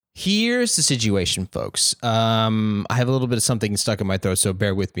Here's the situation, folks. I have a little bit of something stuck in my throat, so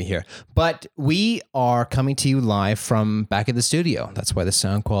bear with me here. But we are coming to you live from back at the studio. That's why the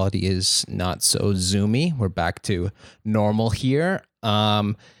sound quality is not so zoomy. We're back to normal here.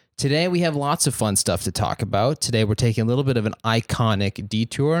 Today we have lots of fun stuff to talk about. Today we're taking a little bit of an iconic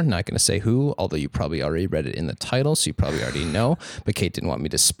detour. Not going to say who, although you probably already read it in the title, so you probably already know. But Kate didn't want me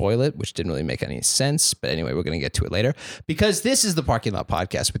to spoil it, which didn't really make any sense. But anyway, we're going to get to it later. Because this is the Parking Lot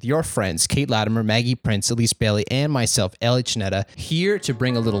Podcast with your friends, Kate Latimer, Maggie Prince, Elise Bailey, and myself, Ellie Chinetta, here to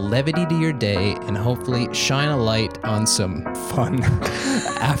bring a little levity to your day and hopefully shine a light on some fun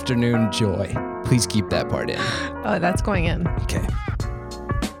afternoon joy. Please keep that part in. Oh, that's going in. Okay.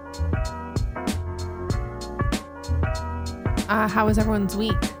 How was everyone's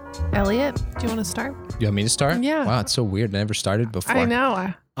week? Elliot, do you want to start? You want me to start? Yeah. Wow, it's so weird. I never started before. I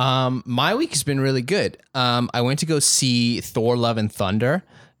know. My week has been really good. I went to go see Thor: Love and Thunder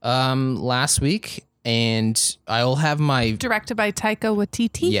last week, and I will have my... Directed by Taika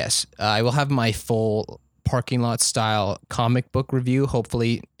Waititi? Yes. I will have my full Parking Lot style comic book review,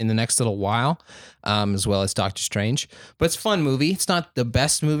 hopefully in the next little while, as well as Doctor Strange. But it's a fun movie. It's not the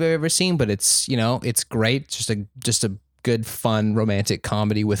best movie I've ever seen, but it's, it's great. Just a good, fun, romantic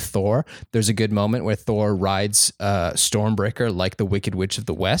comedy with Thor. There's a good moment where Thor rides Stormbreaker like the Wicked Witch of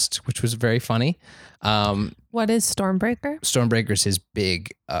the West, which was very funny. What is Stormbreaker? Stormbreaker's his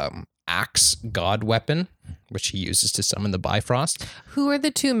big axe god weapon, which he uses to summon the Bifrost. Who are the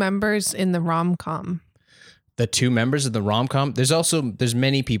two members in the rom-com? The two members of the rom-com? There's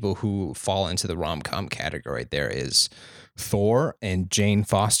many people who fall into the rom-com category. There is Thor and Jane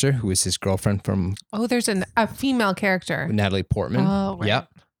Foster, who is his girlfriend from... Oh, there's a female character. Natalie Portman. Oh, right. Yep.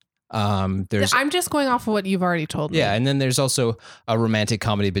 I'm just going off of what you've already told me. Yeah, and then there's also a romantic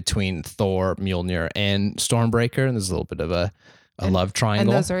comedy between Thor, Mjolnir, and Stormbreaker, and there's a little bit of a love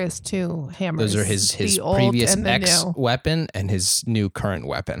triangle. And those are his two hammers. Those are his previous ex-weapon and his new current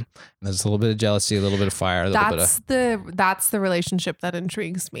weapon. And there's a little bit of jealousy, a little bit of fire, That's the relationship that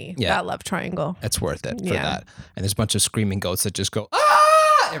intrigues me. Yeah. That love triangle. It's worth it for that. And there's a bunch of screaming goats that just go,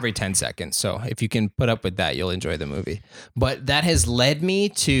 ah, every 10 seconds. So if you can put up with that, you'll enjoy the movie. But that has led me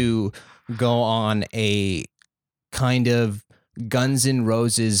to go on a kind of Guns N'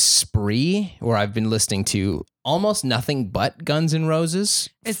 Roses spree where I've been listening to almost nothing but Guns N' Roses.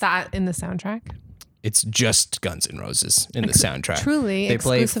 Is that in the soundtrack? It's just Guns N' Roses in the soundtrack. Truly,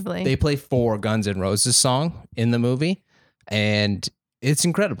 exclusively. They play 4 Guns N' Roses song in the movie, and it's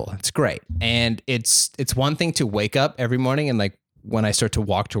incredible. It's great. And it's one thing to wake up every morning and like when I start to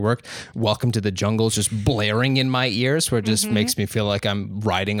walk to work, Welcome to the Jungle is just blaring in my ears where it just makes me feel like I'm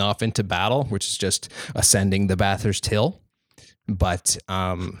riding off into battle, which is just ascending the Bathurst Hill. But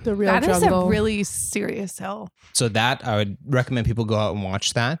the real jungle. Is a really serious hill. So that I would recommend people go out and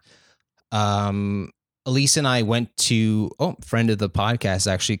watch that. Elise and I went to friend of the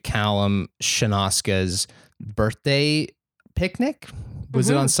podcast, actually, Callum Shanoska's birthday picnic. Was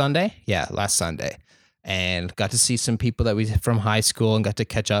it on Sunday? Yeah, last Sunday. And got to see some people that we from high school and got to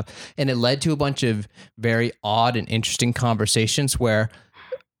catch up. And it led to a bunch of very odd and interesting conversations where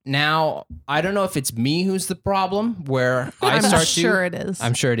now, I don't know if it's me who's the problem, where I'm sure it is.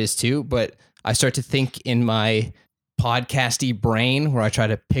 I'm sure it is too, but I start to think in my podcasty brain where I try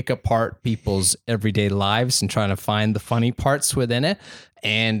to pick apart people's everyday lives and trying to find the funny parts within it.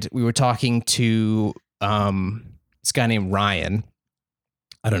 And we were talking to this guy named Ryan.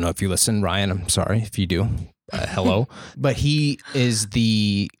 I don't know if you listen, Ryan. I'm sorry if you do. Hello. But he is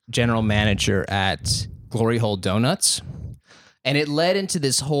the general manager at Glory Hole Donuts. And it led into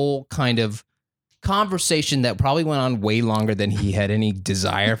this whole kind of conversation that probably went on way longer than he had any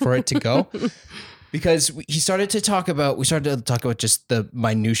desire for it to go. Because we started to talk about just the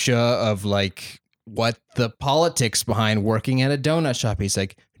minutia of like what the politics behind working at a donut shop. He's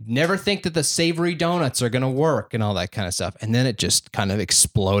like, never think that the savory donuts are going to work and all that kind of stuff. And then it just kind of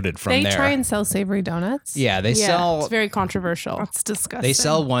exploded from there. They try and sell savory donuts? Yeah, they sell... It's very controversial. That's disgusting. They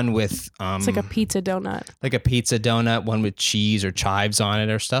sell one with... it's like a pizza donut. Like a pizza donut, one with cheese or chives on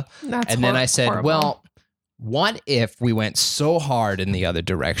it or stuff. That's and then I said, horrible. well... What if we went so hard in the other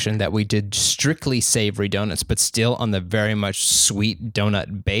direction that we did strictly savory donuts, but still on the very much sweet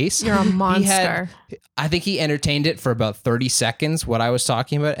donut base? You're a monster. I think he entertained it for about 30 seconds, what I was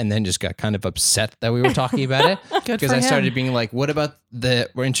talking about, and then just got kind of upset that we were talking about it. Because I started being like, what about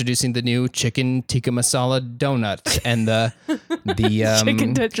we're introducing the new chicken tikka masala donut and the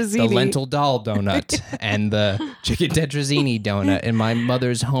chicken tetrazzini, the lentil dal donut and the chicken tetrazzini donut and my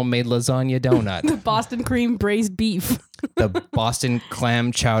mother's homemade lasagna donut. The Boston cream fucking braised beef. The Boston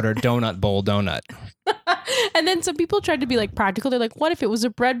clam chowder donut bowl donut. And then some people tried to be like practical. They're like, what if it was a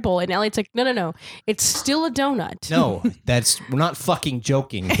bread bowl? And Elliot's like, no. It's still a donut. No, we're not fucking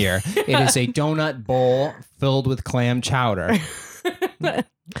joking here. It is a donut bowl filled with clam chowder.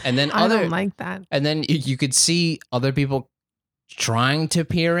 And then I don't like that. And then you could see other people trying to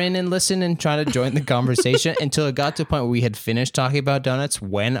peer in and listen and try to join the conversation until it got to a point where we had finished talking about donuts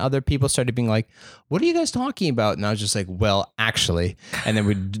when other people started being like, what are you guys talking about? And I was just like, well, actually. And then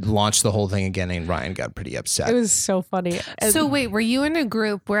we launched the whole thing again and Ryan got pretty upset. It was so funny. So wait, were you in a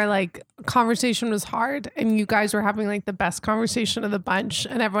group where like conversation was hard and you guys were having like the best conversation of the bunch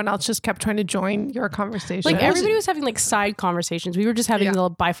and everyone else just kept trying to join your conversation? Like everybody was having like side conversations. We were just having the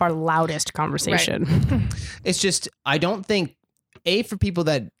by far loudest conversation. It's just, I don't think, for people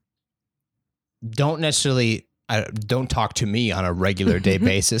that don't necessarily don't talk to me on a regular day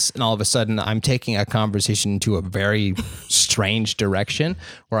basis, and all of a sudden I'm taking a conversation into a very strange direction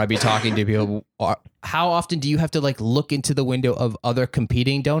where I'd be talking to people. How often do you have to like look into the window of other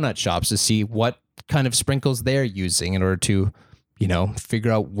competing donut shops to see what kind of sprinkles they're using in order to,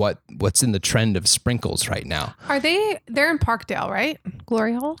 figure out what's in the trend of sprinkles right now? They're in Parkdale, right?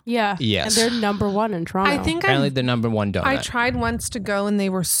 Glory Hole? Yeah. Yes. And they're number one in Toronto. I think apparently the number one donut. I tried once to go and they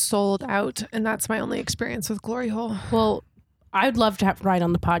were sold out, and that's my only experience with Glory Hole. Well, I'd love to have Ryan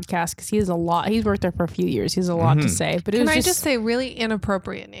on the podcast because he has a lot. He's worked there for a few years. He has a lot to say. But Can I just say, really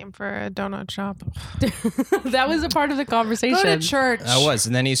inappropriate name for a donut shop? that was a part of the conversation. Go to church. I was.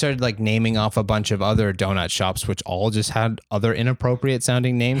 And then he started like naming off a bunch of other donut shops, which all just had other inappropriate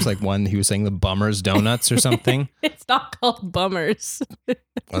sounding names. Like one, he was saying the Bummers Donuts or something. It's not called Bummers.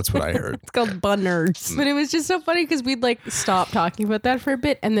 That's what I heard. It's called Bunners. But it was just so funny because we'd like stop talking about that for a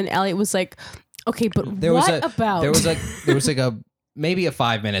bit. And then Elliot was like, okay, but there was maybe a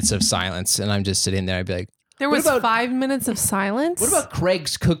 5 minutes of silence. And I'm just sitting there. I'd be like, There was 5 minutes of silence. what about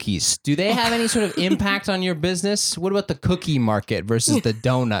Craig's Cookies? Do they have any sort of impact on your business? What about the cookie market versus the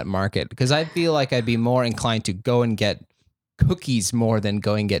donut market? Because I feel like I'd be more inclined to go and get cookies more than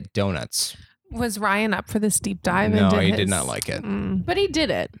go and get donuts. Was Ryan up for this deep dive? No, into he his... did not like it. But he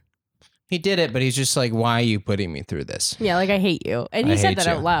did it. He did it, but he's just like, why are you putting me through this? Yeah, like I hate you. And he I said hate that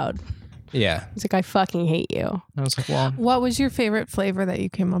you. out loud. Yeah. He's like, I fucking hate you. I was like, well, What was your favorite flavor that you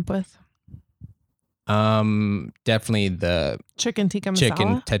came up with? definitely the Chicken tikka masala?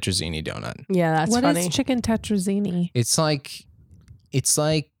 chicken tetrazzini donut. Yeah, that's What funny. is chicken tetrazzini? It's like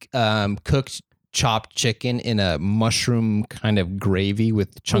cooked chopped chicken in a mushroom kind of gravy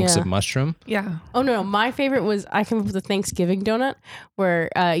with chunks Yeah. of mushroom. Yeah. Oh no, my favorite was I came up with a Thanksgiving donut where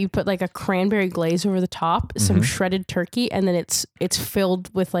you put like a cranberry glaze over the top, some shredded turkey, and then it's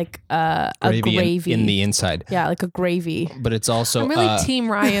filled with like a gravy in the inside. Yeah, like a gravy. But it's also I'm really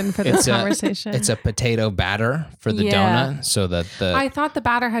Team Ryan for this conversation. It's a potato batter for the Yeah. donut, so that I thought the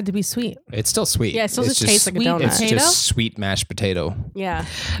batter had to be sweet. it's still sweet. Yeah, it still It's just tastes like a sweet donut. It's potato? just sweet mashed potato. Yeah.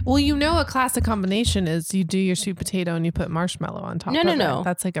 Well, a classic combination is you do your sweet potato and you put marshmallow on top. No.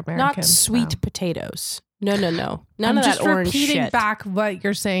 That's like American. Not sweet style. potatoes. No. None I'm of just that orange repeating shit. back what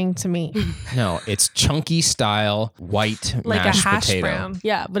you're saying to me, No, it's chunky style white like a mashed hash potato. brown.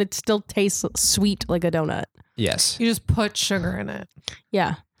 Yeah, but it still tastes sweet like a donut. Yes. You just put sugar in it.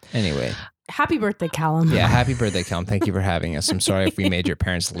 Yeah. Anyway, Happy birthday, Callum. yeah, happy birthday, Callum. Thank you for having us. I'm sorry if we made your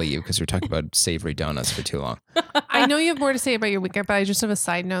parents leave because we were talking about savory donuts for too long. I know you have more to say about your weekend, but I just have a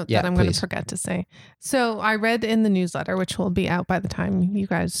side note Yeah, that I'm going please. to forget to say. So I read in the newsletter, which will be out by the time you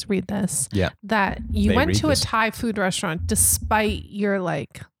guys read this, Yeah. that you They went read to this. a Thai food restaurant despite your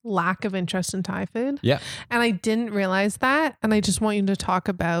lack of interest in Thai food. Yeah. And I didn't realize that. And I just want you to talk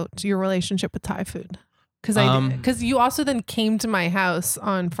about your relationship with Thai food. Because you also then came to my house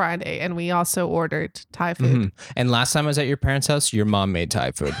on Friday and we also ordered Thai food. Mhm. And last time I was at your parents' house, your mom made Thai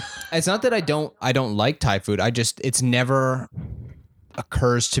food. It's not that I don't like Thai food. It's never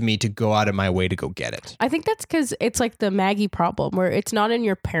occurs to me to go out of my way to go get it. I think that's because it's like the Maggie problem where it's not in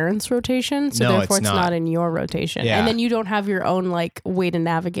your parents' rotation, so No, therefore it's it's not. not in your rotation. Yeah. And then you don't have your own way to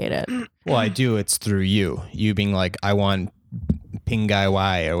navigate it. Well, I do. It's through you. You being like, I want Pingai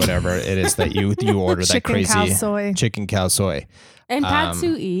Wai or whatever it is that you order that Chicken crazy cow soy. chicken cow soy And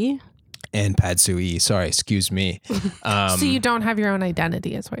Patsui. and pad sui. Sorry, excuse me. So you don't have your own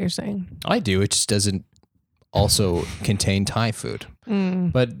identity, is what you're saying. I do. It just doesn't also contain Thai food.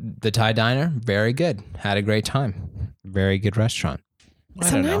 But the Thai diner, very good. Had a great time. Very good restaurant. I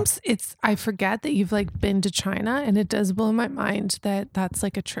don't know. Sometimes I forget that you've been to China, and it does blow my mind that that's a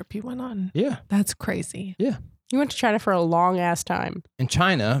trip you went on. Yeah. That's crazy. Yeah. You went to China for a long ass time. In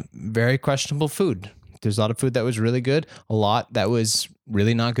China, very questionable food. There's a lot of food that was really good, a lot that was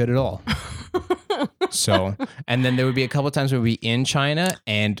really not good at all. So, and then there would be a couple of times where we'd be in China,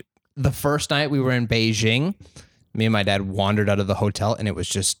 and the first night we were in Beijing, me and my dad wandered out of the hotel and it was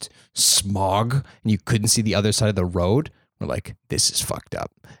just smog and you couldn't see the other side of the road. We're like, this is fucked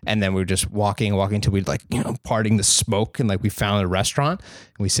up. And then we were just walking until we'd like, parting the smoke, and like we found a restaurant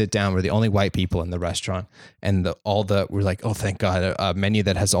and we sit down. We're the only white people in the restaurant, and we're like, oh, thank God, a menu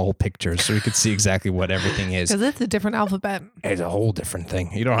that has all pictures so we could see exactly what everything is. Because it's a different alphabet. It's a whole different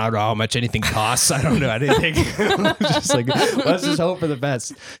thing. You don't know how much anything costs. I don't know anything. Just like, let's just hope for the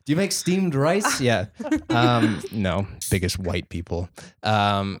best. Do you make steamed rice? Yeah. No, biggest white people.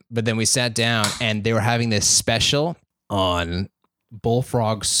 But then we sat down and they were having this special on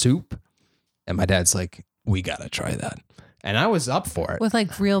bullfrog soup, and my dad's like, we gotta try that, and I was up for it. With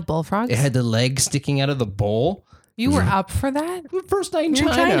like real bullfrogs? It had the legs sticking out of the bowl. You were up for that? The first night in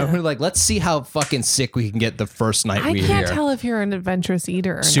China. We're like, let's see how fucking sick we can get the first night we're here. I can't tell if you're an adventurous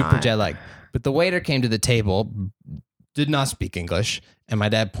eater or Super not. jet lag. But the waiter came to the table, did not speak English, and my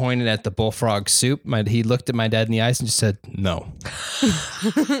dad pointed at the bullfrog soup. He looked at my dad in the eyes and just said, no.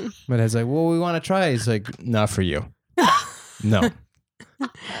 My dad's like, well, we want to try. He's like, not for you. No.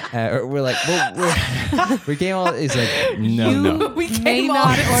 We're like, well, we came all. He's like, no. We came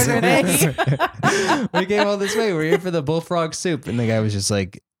not order this. We came all this way. We're here for the bullfrog soup, and the guy was just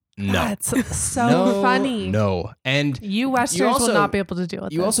like, no. That's so funny. No, and you Westerners will not be able to deal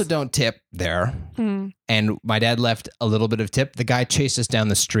with. You also don't tip there. And my dad left a little bit of tip. The guy chased us down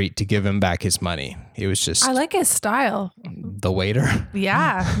the street to give him back his money. He was just. I like his style. The waiter.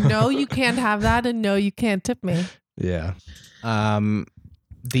 Yeah. No, you can't have that, and no, you can't tip me. Yeah.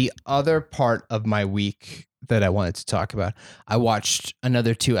 The other part of my week that I wanted to talk about, I watched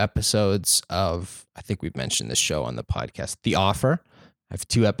another 2 episodes of, I think we've mentioned this show on the podcast, The Offer. I have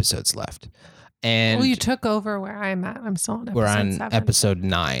 2 episodes left. And well, you took over where I'm at. I'm still on episode 7. We're on episode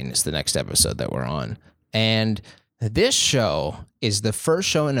 9 is the next episode that we're on. And this show is the first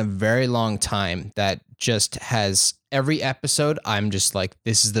show in a very long time that just has every episode. I'm just like,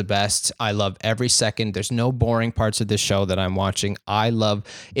 this is the best. I love every second. There's no boring parts of this show that I'm watching.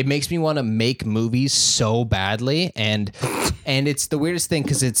 It makes me want to make movies so badly. And it's the weirdest thing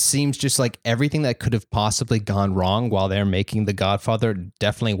because it seems just like everything that could have possibly gone wrong while they're making The Godfather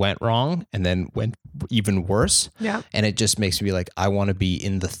definitely went wrong and then went even worse. Yeah. And it just makes me be like, I want to be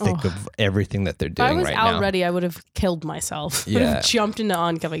in the thick of everything that they're doing right now. If I was out ready, I would have killed myself. Yeah. I would have jumped into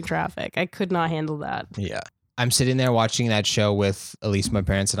oncoming traffic. I could not handle that. Yeah. I'm sitting there watching that show with at least my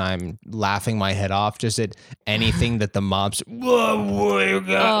parents, and I'm laughing my head off just at anything that the mobs.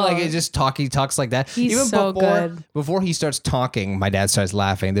 Like it just talks like that. He's even so good. Before he starts talking, my dad starts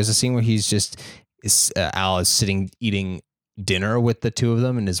laughing. There's a scene where Al is sitting eating dinner with the 2 of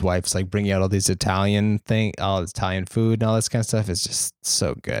them, and his wife's like bringing out all these Italian food and all this kind of stuff. It's just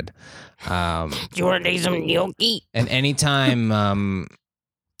so good. You want to some gnocchi? And anytime,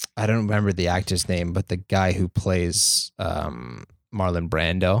 I don't remember the actor's name, but the guy who plays Marlon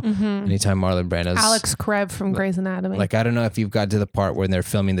Brando. Mm-hmm. Anytime Marlon Brando's Alex Karev from Grey's Anatomy. Like, I don't know if you've got to the part when they're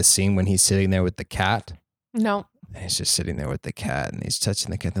filming the scene when he's sitting there with the cat. No. And he's just sitting there with the cat, and he's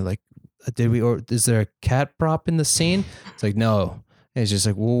touching the cat. And they're like, is there a cat prop in the scene? It's like, no. And he's just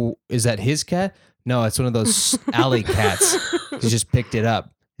like, well, is that his cat? No, it's one of those alley cats. He just picked it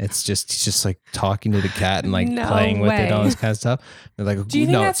up. He's just like talking to the cat and like playing with it, all this kind of stuff. They're like, do you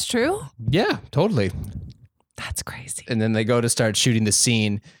think that's true? Yeah, totally. That's crazy. And then they go to start shooting the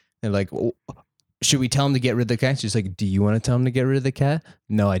scene. They're like, should we tell him to get rid of the cat? She's like, do you want to tell him to get rid of the cat?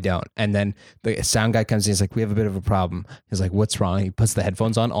 No, I don't. And then the sound guy comes in. He's like, we have a bit of a problem. He's like, what's wrong? He puts the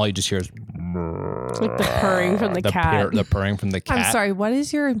headphones on. All you just hear is like the purring from the cat. The purring from the cat. I'm sorry. What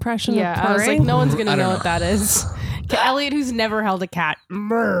is your impression of purring? I was like, no one's going to know what that is. To Elliot, who's never held a cat. They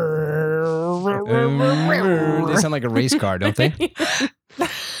sound like a race car, don't they?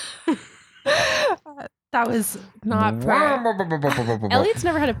 That was not purring. Elliot's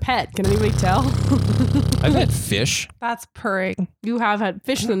never had a pet. Can anybody tell? I've had fish. That's purring. You have had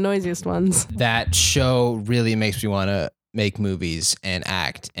fish, the noisiest ones. That show really makes me want to make movies and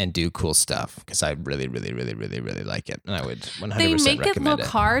act and do cool stuff because I really, really, really, really, really like it. And I would 100% recommend it. They make it look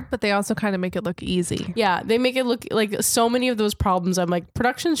hard, but they also kind of make it look easy. Yeah, they make it look like so many of those problems. I'm like,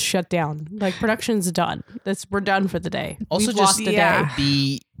 production's shut down. Like, production's done. We're done for the day. Also, We've just lost a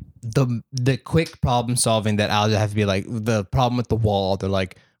day. The quick problem solving that I'll have to be like the problem with the wall. They're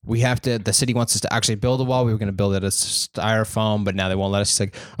like, the city wants us to actually build a wall. We were going to build it as styrofoam, but now they won't let us. It's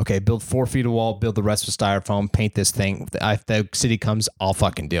like, okay, build 4 feet of wall, build the rest with styrofoam, paint this thing. If the city comes, I'll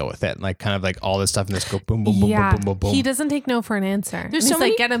fucking deal with it. And like kind of like all this stuff and just go boom, boom, boom, boom, boom, boom, boom. He doesn't take no for an answer. There's so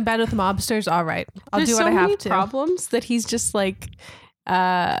many, like, get in bed with mobsters. All right, I'll do what I have to. There's so many problems that he's just like,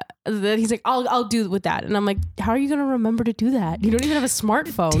 Then he's like, I'll do with that. And I'm like, how are you going to remember to do that? You don't even have a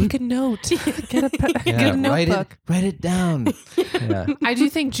smartphone. Take a note. Get a notebook. Write it down. Yeah. I do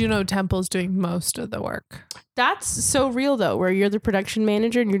think Juno Temple's doing most of the work. That's so real though, where you're the production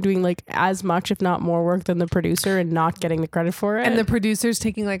manager and you're doing like as much, if not more work than the producer and not getting the credit for it. And the producer's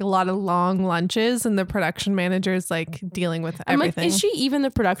taking like a lot of long lunches and the production manager's like dealing with everything. Like, is she even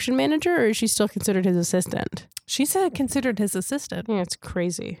the production manager or is she still considered his assistant? She's considered his assistant. Yeah, it's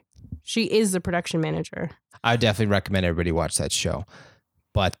crazy. She is the production manager. I definitely recommend everybody watch that show.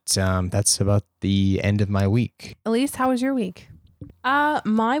 But that's about the end of my week. Elise, how was your week?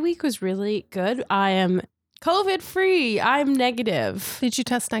 My week was really good. I am COVID free. I'm negative. Did you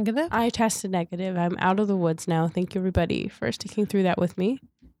test negative? I tested negative. I'm out of the woods now. Thank you, everybody, for sticking through that with me.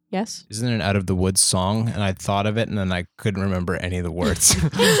 Yes. Isn't it an Out of the Woods song? And I thought of it and then I couldn't remember any of the words. Into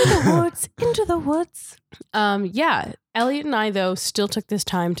the woods. Into the woods. Yeah. Elliot and I, though, still took this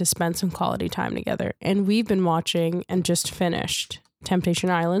time to spend some quality time together. And we've been watching and just finished Temptation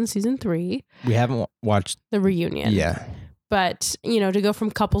Island season 3. We haven't watched the reunion. Yeah. But, you know, to go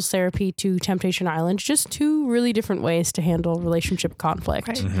from couples therapy to Temptation Island, just 2 really different ways to handle relationship conflict.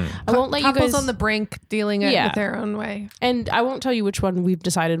 Right. Mm-hmm. I won't let you guys... Couples on the brink dealing it with their own way. And I won't tell you which one we've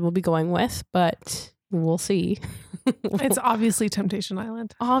decided we'll be going with, but we'll see. It's obviously Temptation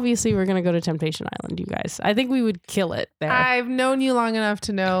Island. Obviously, we're going to go to Temptation Island, you guys. I think we would kill it there. I've known you long enough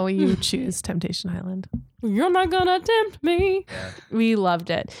to know you choose Temptation Island. You're not gonna tempt me. Yeah. We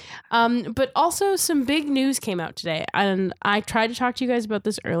loved it. But also some big news came out today. And I tried to talk to you guys about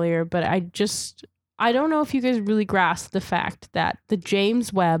this earlier, but I don't know if you guys really grasp the fact that the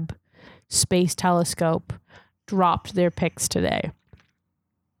James Webb Space Telescope dropped their picks today.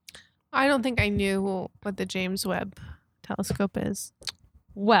 I don't think I knew what the James Webb Telescope is.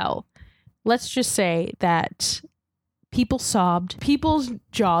 Well, let's just say that people sobbed. People's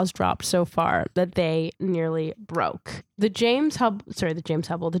jaws dropped so far that they nearly broke. The James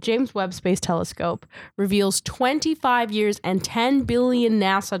Webb Space Telescope reveals 25 years and $10 billion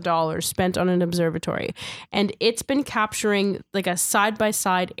NASA dollars spent on an observatory. And it's been capturing like a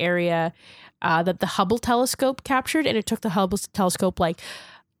side-by-side area that the Hubble telescope captured. And it took the Hubble telescope like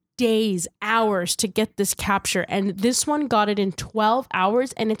days, hours to get this capture. And this one got it in 12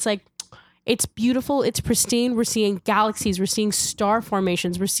 hours. And it's like, it's beautiful. It's pristine. We're seeing galaxies. We're seeing star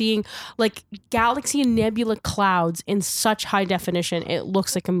formations. We're seeing like galaxy and nebula clouds in such high definition. It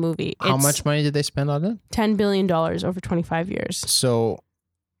looks like a movie. How much money did they spend on it? $10 billion over 25 years. So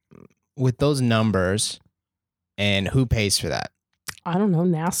with those numbers, and who pays for that? I don't know.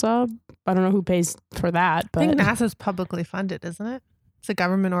 NASA. I don't know who pays for that. But I think NASA's publicly funded, isn't it? It's a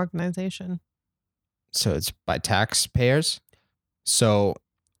government organization. So it's by taxpayers. So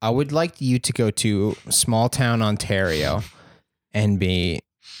I would like you to go to small town Ontario and be,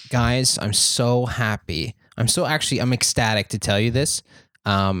 guys, I'm so happy. I'm ecstatic to tell you this.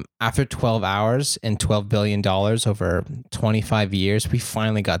 After 12 hours and $12 billion over 25 years, we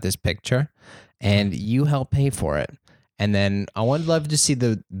finally got this picture and you helped pay for it. And then I would love to see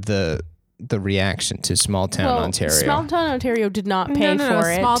the reaction to small town Ontario. Small town Ontario did not pay for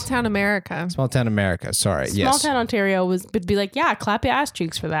it. Small town America. Small town America. Sorry. Small town Ontario would be like, yeah, clap your ass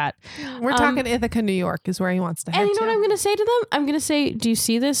cheeks for that. We're talking Ithaca, New York is where he wants to head. And you know what I'm going to say to them? I'm going to say, do you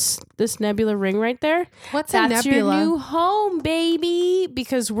see this nebula ring right there? What's a nebula? That's your new home, baby.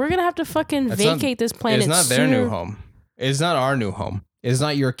 Because we're going to have to fucking vacate this planet. It's not their new home. It's not our new home. It is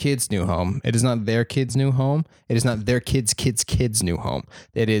not your kid's new home. It is not their kid's new home. It is not their kids' new home.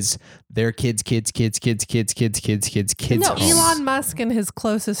 It is their kids' No, home. Elon Musk and his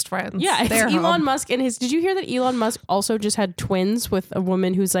closest friends. Yeah, it's Elon Musk and his. Did you hear that Elon Musk also just had twins with a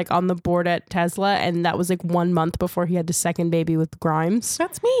woman who's like on the board at Tesla, and that was like 1 month before he had his second baby with Grimes?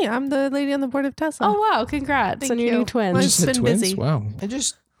 That's me. I'm the lady on the board of Tesla. Oh wow! Congrats on your new twins. Well, it's been busy. Wow.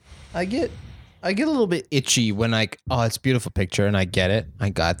 I get a little bit itchy when it's a beautiful picture and I get it.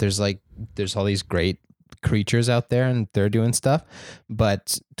 There's all these great creatures out there and they're doing stuff.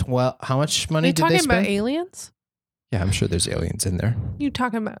 But how much money did they spend? Are you talking about aliens? Yeah, I'm sure there's aliens in there. You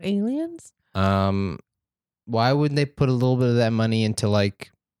talking about aliens? Why wouldn't they put a little bit of that money into like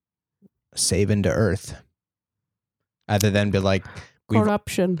saving to Earth? Other than be like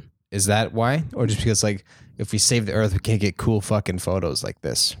corruption. Is that why? Or just because like if we save the Earth we can't get cool fucking photos like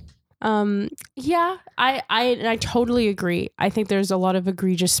this? Yeah, I totally agree. I think there's a lot of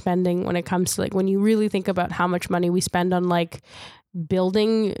egregious spending when it comes to like when you really think about how much money we spend on like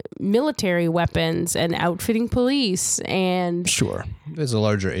building military weapons and outfitting police. And sure, there's a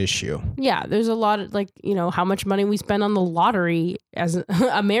larger issue. Yeah, there's a lot of, like, you know, how much money we spend on the lottery as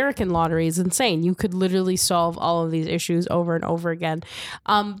American lottery is insane. You could literally solve all of these issues over and over again.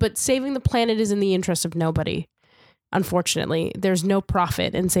 But saving the planet is in the interest of nobody. Unfortunately, there's no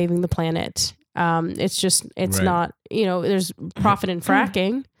profit in saving the planet. It's right. Not, you know, there's profit in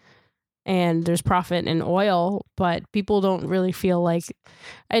fracking and there's profit in oil, but people don't really feel like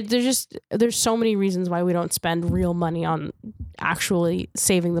there's so many reasons why we don't spend real money on actually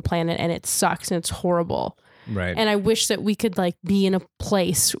saving the planet, and it sucks and it's horrible. Right. And I wish that we could like be in a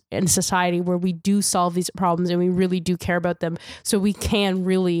place in society where we do solve these problems and we really do care about them, so we can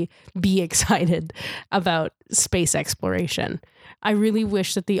really be excited about space exploration. I really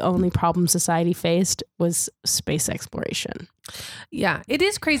wish that the only problem society faced was space exploration. Yeah, it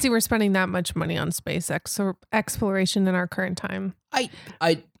is crazy we're spending that much money on space exploration in our current time.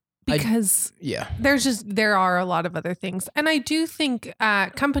 Because there are a lot of other things. And I do think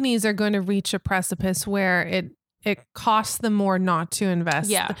companies are going to reach a precipice where it costs them more not to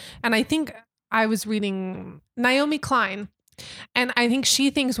invest. Yeah. And I think I was reading Naomi Klein, and I think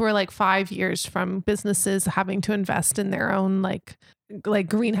she thinks we're like 5 years from businesses having to invest in their own like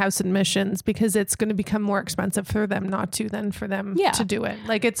greenhouse emissions, because it's going to become more expensive for them not to than for them to do it.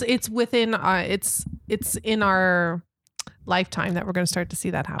 Like it's within it's in our lifetime that we're going to start to see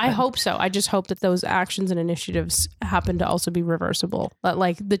that happen. I hope so. I just hope that those actions and initiatives happen to also be reversible. That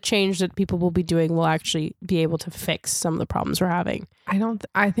like the change that people will be doing will actually be able to fix some of the problems we're having.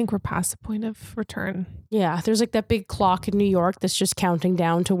 I think we're past the point of return. Yeah. There's like that big clock in New York that's just counting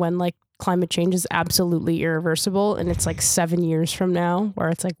down to when like climate change is absolutely irreversible. And it's like 7 years from now where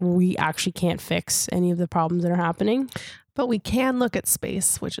it's like, we actually can't fix any of the problems that are happening. But we can look at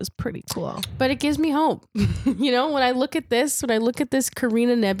space, which is pretty cool. But it gives me hope. You know, when I look at this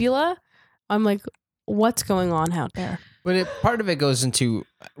Carina Nebula, I'm like, what's going on out there? But part of it goes into,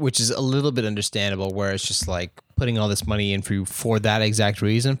 which is a little bit understandable, where it's just like putting all this money in for that exact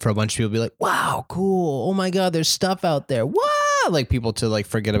reason, for a bunch of people to be like, wow, cool. Oh my God, there's stuff out there. What? Like people to like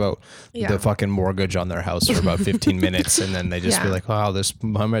forget about the fucking mortgage on their house for about 15 minutes. And then they just be like, wow,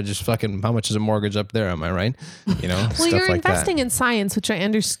 how much is a mortgage up there? Am I right? You know, well, you're like investing in science, which I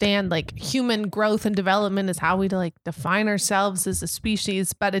understand, like human growth and development is how we like define ourselves as a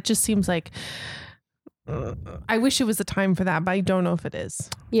species. But it just seems like, I wish it was a time for that, but I don't know if it is.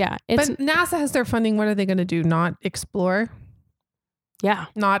 Yeah. But NASA has their funding. What are they going to do? Not explore? Yeah.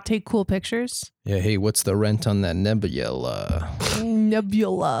 Not take cool pictures? Yeah. Hey, what's the rent on that nebula?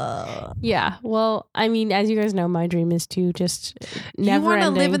 Yeah. Well, I mean, as you guys know, my dream is to just never You want to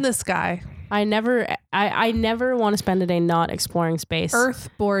live in the sky. I never want to spend a day not exploring space. Earth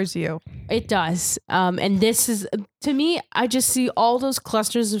bores you. It does. And this is, to me, I just see all those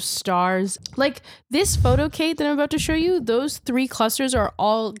clusters of stars. Like this photo, Kate, that I'm about to show you, those 3 clusters are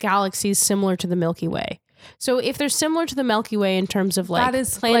all galaxies similar to the Milky Way. So if they're similar to the Milky Way in terms of like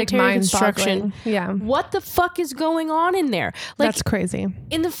planetary construction, what the fuck is going on in there? Like, that's crazy.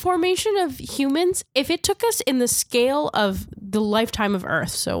 In the formation of humans, if it took us in the scale of the lifetime of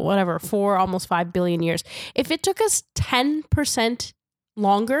Earth, so whatever, 4, almost 5 billion years, if it took us 10%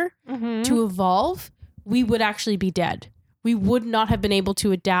 longer to evolve, we would actually be dead. We would not have been able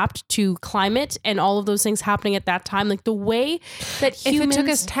to adapt to climate and all of those things happening at that time. Like the way that humans... If it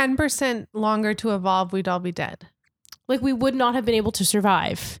took us 10% longer to evolve, we'd all be dead. Like we would not have been able to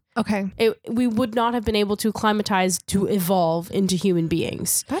survive. Okay. We would not have been able to acclimatize to evolve into human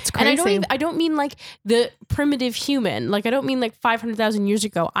beings. That's crazy. And I don't mean like the primitive human. Like I don't mean like 500,000 years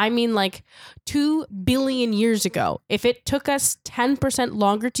ago. I mean like 2 billion years ago. If it took us 10%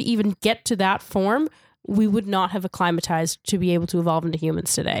 longer to even get to that form, we would not have acclimatized to be able to evolve into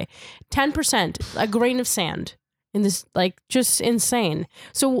humans today. 10%, a grain of sand in this, like just insane.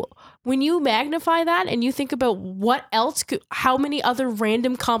 So when you magnify that and you think about what else how many other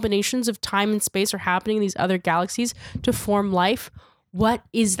random combinations of time and space are happening in these other galaxies to form life, what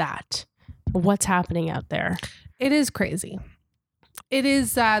is that? What's happening out there? It is crazy. It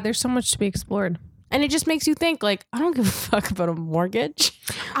is, there's so much to be explored. And it just makes you think, like, I don't give a fuck about a mortgage.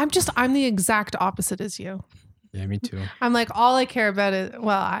 I'm the exact opposite as you. Yeah, me too. I'm like, all I care about is,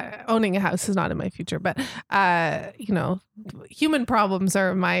 owning a house is not in my future, but, human problems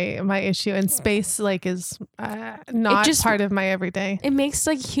are my issue, and space, like, is not part of my everyday. It makes,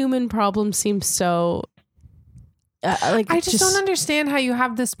 like, human problems seem so... I just don't understand how you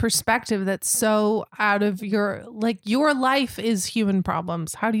have this perspective that's so out of your life is human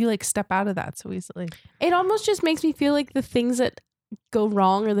problems. How do you like step out of that so easily? It almost just makes me feel like the things that go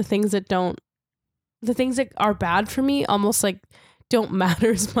wrong or the things that are bad for me almost like don't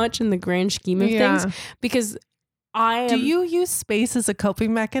matter as much in the grand scheme of things, because do you use space as a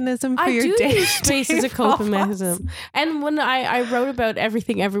coping mechanism for your day? I do use space as a coping mechanism. And when I wrote about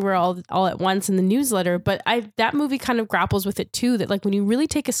Everything Everywhere all at once in the newsletter, but that movie kind of grapples with it too, that like when you really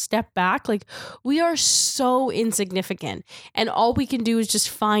take a step back, like we are so insignificant and all we can do is just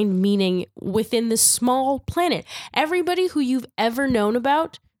find meaning within this small planet. Everybody who you've ever known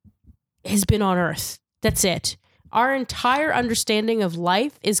about has been on Earth. That's it. Our entire understanding of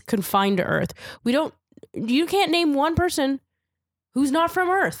life is confined to Earth. You can't name one person who's not from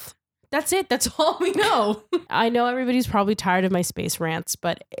Earth. That's it. That's all we know. I know everybody's probably tired of my space rants,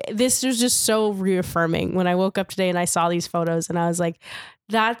 but this was just so reaffirming when I woke up today and I saw these photos and I was like,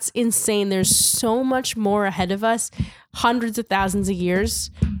 that's insane. There's so much more ahead of us. Hundreds of thousands of years.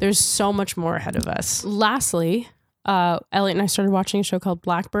 There's so much more ahead of us. Lastly, Elliot and I started watching a show called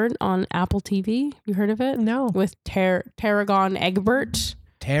Blackbird on Apple TV. You heard of it? No. With Tarragon Egbert.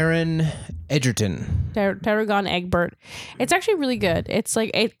 Taron Egerton. Tarragon Egbert. It's actually really good. It's like,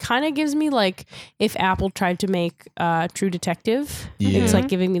 it kind of gives me like if Apple tried to make True Detective. Yeah. It's like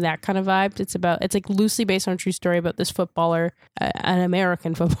giving me that kind of vibe. It's like loosely based on a true story about this footballer, an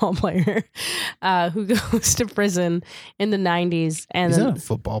American football player who goes to prison in the 90s. And He's not a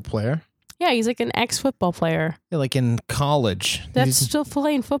football player. Yeah, he's like an ex-football player. Yeah, like in college. That's still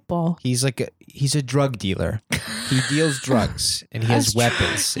playing football. He's a drug dealer. He deals drugs and he has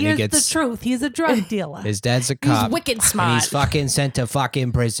weapons. And Here's he gets the truth. He's a drug dealer. his dad's a cop. He's wicked and smart. he's fucking sent to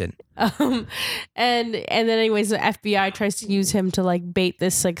fucking prison. And then anyways, the FBI tries to use him to like bait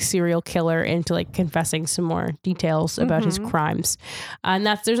this like serial killer into like confessing some more details about his crimes. And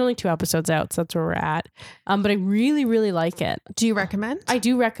there's only 2 episodes out, so that's where we're at. But I really, really like it. Do you recommend? I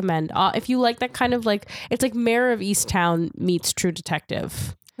do recommend. If you like that kind of like, it's like Mayor of Easttown meets True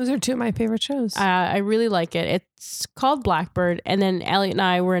Detective. Those are 2 of my favorite shows. I really like it. It's called Blackbird. And then Elliot and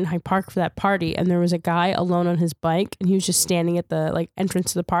I were in Hyde Park for that party, and there was a guy alone on his bike, and he was just standing at the like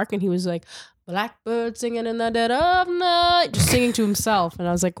entrance to the park, and he was like, "Blackbird singing in the dead of night," just singing to himself. And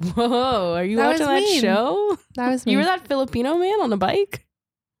I was like, "Whoa, are you watching that show? That was me. You were that Filipino man on a bike?"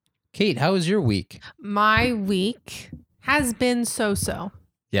 Kate, how was your week? My week has been so-so.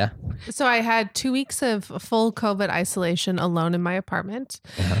 Yeah. So I had 2 weeks of full COVID isolation alone in my apartment.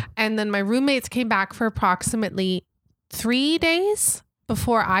 Uh-huh. And then my roommates came back for approximately 3 days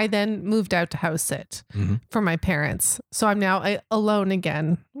before I then moved out to house sit for my parents. So I'm now alone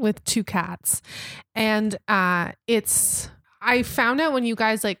again with 2 cats. And I found out when you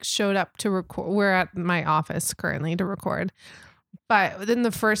guys like showed up to record, we're at my office currently to record. But within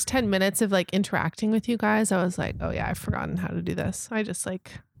the first 10 minutes of like interacting with you guys, I was like, oh yeah, I've forgotten how to do this. I just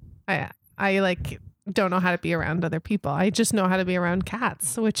like, I like don't know how to be around other people. I just know how to be around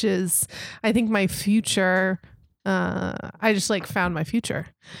cats, which is, I think, my future. I just like found my future.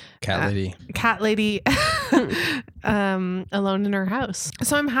 Cat lady alone in her house.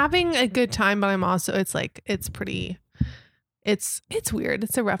 So I'm having a good time, but I'm also, it's weird.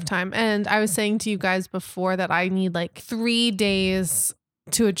 It's a rough time. And I was saying to you guys before that I need like 3 days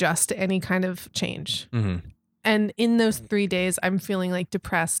to adjust to any kind of change. And in those 3 days, I'm feeling like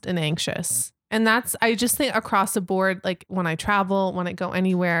depressed and anxious. And I just think across the board, like when I travel, when I go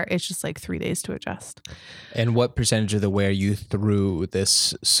anywhere, it's just like 3 days to adjust. And what percentage of the way are you through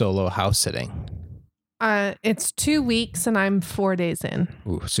this solo house sitting? It's 2 weeks and I'm 4 days in.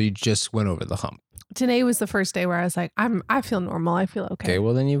 Ooh, so you just went over the hump. Today was the first day where I was like, I feel normal. I feel okay. Okay,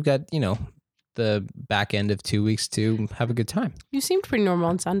 well then you've got, the back end of 2 weeks to have a good time. You seemed pretty normal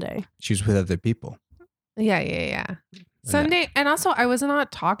on Sunday. She was with other people. Yeah. Sunday, and also I was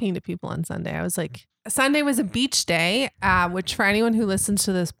not talking to people on Sunday. I was like, Sunday was a beach day, which for anyone who listens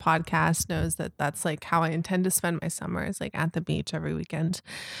to this podcast knows that that's like how I intend to spend my summer, is like at the beach every weekend.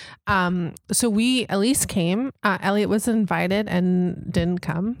 So we at least came. Elliot was invited and didn't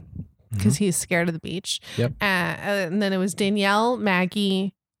come because he's scared of the beach. Yep. And then it was Danielle,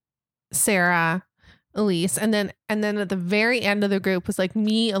 Maggie, Sarah, Elise, and then at the very end of the group was like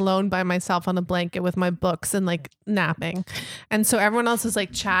me alone by myself on a blanket with my books and like napping. And so everyone else is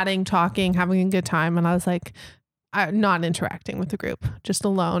like chatting, talking, having a good time, and I was like not interacting with the group, just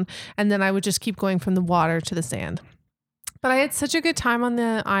alone. And then I would just keep going from the water to the sand. But I had such a good time on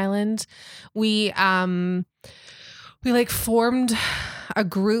the island. We like formed a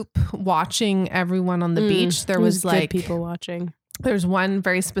group watching everyone on the beach. There was like people watching. There's one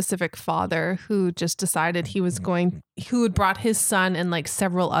very specific father who just decided who had brought his son and like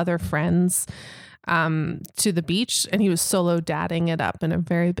several other friends to the beach, and he was solo dadding it up in a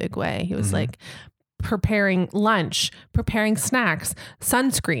very big way. He was like preparing lunch, preparing snacks,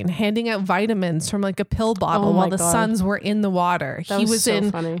 sunscreen, handing out vitamins from like a pill bottle Oh my while the God. sons were in the water. That He was was so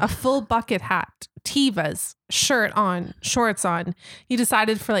in funny. a full bucket hat, Tevas, shirt on, shorts on. He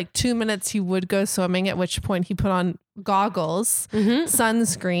decided for like 2 minutes he would go swimming, at which point he put on goggles, Mhm.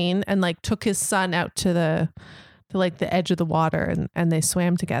 sunscreen, and like took his son out to the edge of the water, and they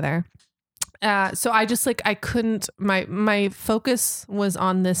swam together. So I just like, I couldn't, my focus was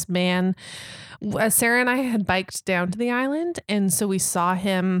on this man. Sarah and I had biked down to the island, and so we saw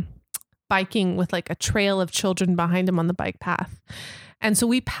him biking with like a trail of children behind him on the bike path. And so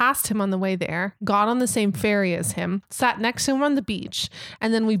we passed him on the way there, got on the same ferry as him, sat next to him on the beach,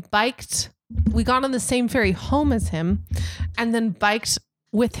 and then we got on the same ferry home as him, and then biked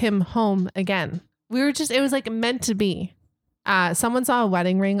with him home again. It was like meant to be. Someone saw a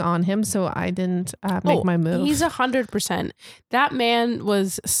wedding ring on him, so I didn't make my move. He's 100%. That man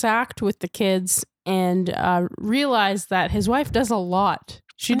was sacked with the kids and realized that his wife does a lot.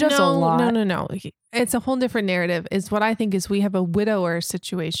 She does a lot. No. It's a whole different narrative. Is what I think is we have a widower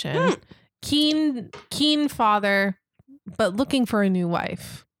situation. Keen father, but looking for a new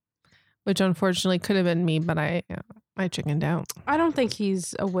wife, which unfortunately could have been me, but I chickened out. I don't think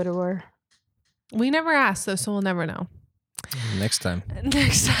he's a widower. We never asked though, so we'll never know. Next time.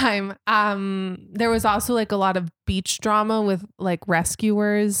 There was also like a lot of beach drama with like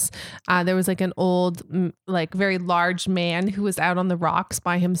rescuers. There was like an old, like very large man who was out on the rocks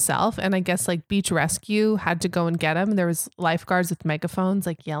by himself, and I guess like beach rescue had to go and get him. There was lifeguards with megaphones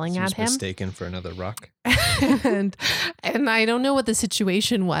like yelling at him. Mistaken for another rock. and I don't know what the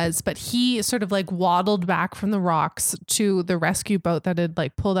situation was, but he sort of like waddled back from the rocks to the rescue boat that had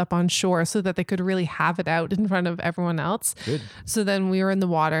like pulled up on shore so that they could really have it out in front of everyone else. Good. So then we were in the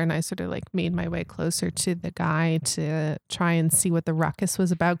water, and I sort of like made my way closer to the guy to try and see what the ruckus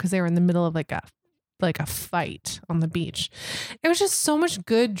was about, because they were in the middle of like a fight on the beach. It was just so much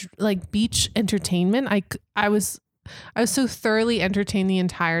good like beach entertainment. I was so thoroughly entertained the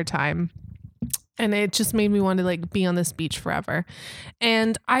entire time. And it just made me want to like be on this beach forever.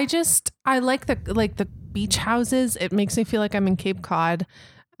 And I like the beach houses. It makes me feel like I'm in Cape Cod.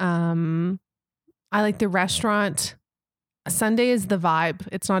 I like the restaurant. Sunday is the vibe.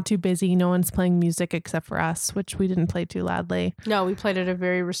 It's not too busy. No one's playing music except for us, which we didn't play too loudly. No, we played at a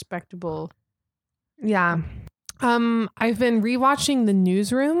very respectable. Yeah. I've been rewatching The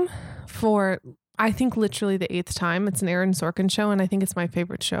Newsroom for, I think, literally the 8th time. It's an Aaron Sorkin show, and I think it's my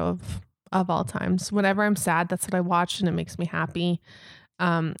favorite show of all times. Whenever I'm sad, that's what I watch, and it makes me happy.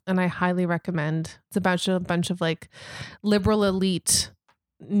 And I highly recommend. It's about a bunch of like liberal elite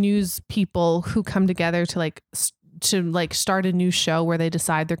news people who come together to start a new show where they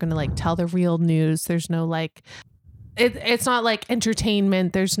decide they're going to like tell the real news. There's no like, it's not like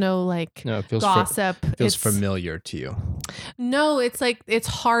entertainment. There's no like No, it feels gossip. feels It's- familiar to you. No, it's like, it's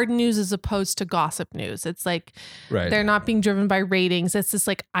hard news as opposed to gossip news. It's like, Right. they're not being driven by ratings. It's this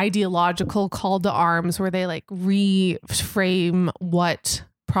like ideological call to arms where they like reframe what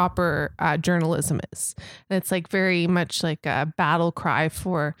proper journalism is. And it's like very much like a battle cry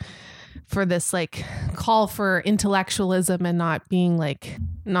for this like call for intellectualism and not being like,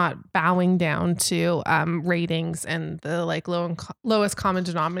 not bowing down to ratings and the like lowest common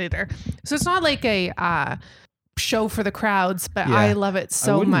denominator. So it's not like a show for the crowds, but Yeah. I love it I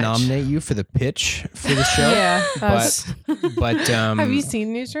so wouldn't much. nominate you for the pitch for the show. Yeah. but Have you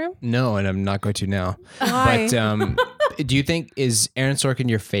seen Newsroom? no, and I'm not going to now. Why? But do you think is Aaron Sorkin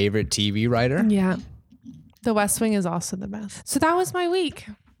your favorite TV writer? Yeah. The West Wing is also the best. So that was my week.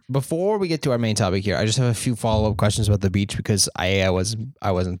 Before we get to our main topic here, I just have a few follow-up questions about the beach because I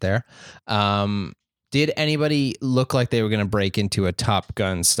wasn't there. Did anybody look like they were going to break into a Top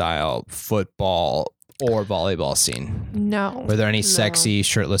Gun style football or volleyball scene? No. Were there any sexy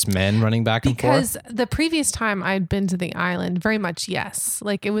shirtless men running back and forth? Because the previous time I'd been to the island, very much yes.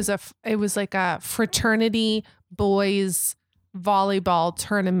 Like it was like a fraternity boys volleyball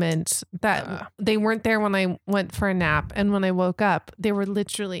tournament that they weren't there when I went for a nap, and when I woke up they were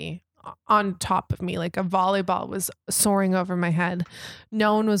literally on top of me. Like a volleyball was soaring over my head.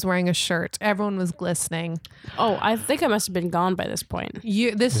 No one was wearing a shirt. Everyone was glistening. Oh, I think I must have been gone by this point.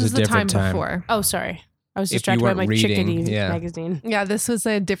 This was was a the time different time. before. Oh, sorry. I was If you distracted by weren't my reading, Chickadee yeah. magazine. Yeah, this was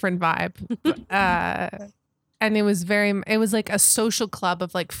a different vibe. And it was like a social club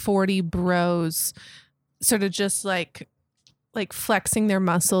of like 40 bros sort of just like flexing their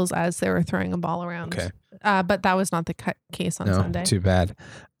muscles as they were throwing a ball around. Okay. but that was not the case on No, Sunday. too bad.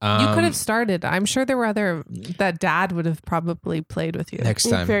 You could have started. I'm sure there were other that Dad would have probably played with you. next It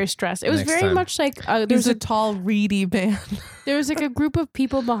was time. very stressed. It was Next very time. much like There's there's a tall, reedy man. there was like a group of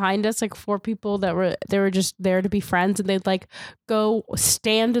people behind us, like 4 people that were just there to be friends, and they'd like go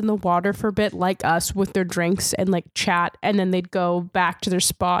stand in the water for a bit like us with their drinks and like chat, and then they'd go back to their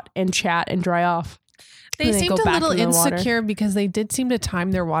spot and chat and dry off. They And then seemed go a back little in the water. insecure because they did seem to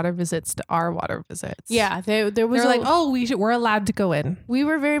time their water visits to our water visits. Yeah, there They was were like, "Oh, we're allowed to go in." we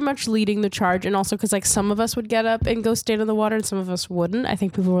were very much leading the charge, and also because like some of us would get up and go stand in the water and some of us wouldn't. I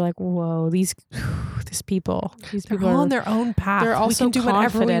think people were like, whoa, these people They're all on their own path. they're also we can do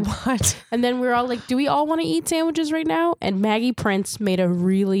whatever confident. we want. And then we were all like, do we all want to eat sandwiches right now? And Maggie Prince made a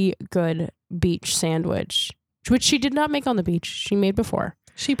really good beach sandwich, which she did not make on the beach. She made before.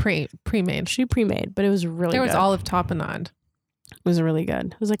 She pre-made. She pre-made, but it was really There was good. olive tapenade. It was really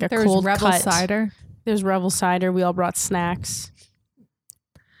good. It was like a There cold was Rebel cut. cider, There was Rebel cider. We all brought snacks.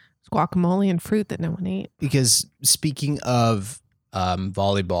 guacamole, and fruit that no one ate. Because speaking of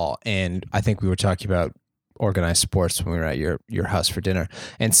volleyball, and I think we were talking about organized sports when we were at your house for dinner.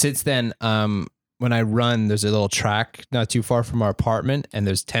 And since then, when I run, there's a little track not too far from our apartment, and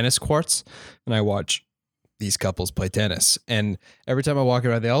there's tennis courts, and I watch these couples play tennis. And every time I walk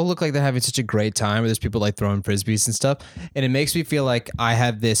around, they all look like they're having such a great time. There's people like throwing frisbees and stuff, and it makes me feel like I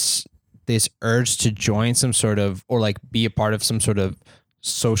have this urge to join some sort of, or like be a part of some sort of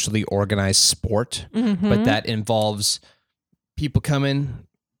socially organized sport, but that involves people coming,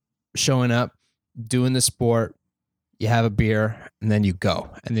 showing up, doing the sport. You have a beer, and then you go,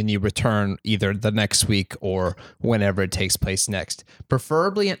 and then you return either the next week or whenever it takes place next.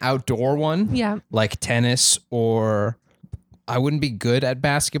 Preferably an outdoor one, Yeah. like tennis, or I wouldn't be good at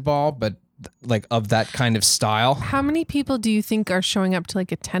basketball, but like of that kind of style. How many people do you think are showing up to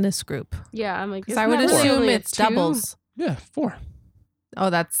like a tennis group? Yeah, I'm like, Because I would assume it's doubles. Yeah, 4. Oh,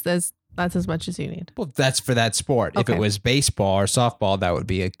 that's as much as you need. Well, that's for that sport. If Okay. it was baseball or softball, that would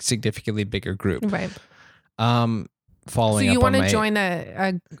be a significantly bigger group. Right. Um, So following you up want on to my, join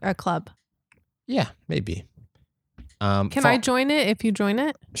a club? Yeah, maybe. Can I join it if you join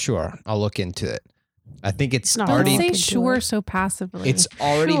it? Sure, I'll look into it. I think it's Not Don't already Look say into sure it. so passively. it's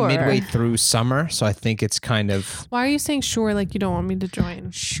already Sure. midway through summer, so I think it's kind of. Why are you saying sure like you don't want me to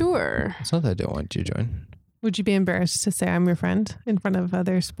join? Sure. It's not that I don't want you to join. Would you be embarrassed to say I'm your friend in front of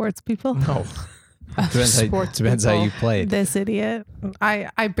other sports people? No, depends how you played. This idiot.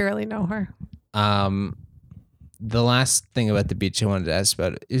 I barely know her. The last thing about the beach I wanted to ask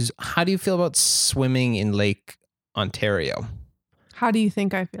about is, how do you feel about swimming in Lake Ontario? How do you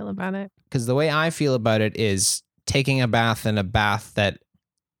think I feel about it? Because the way I feel about it is taking a bath in a bath that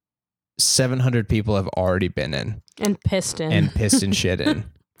 700 people have already been in And pissed in. and pissed and shit in.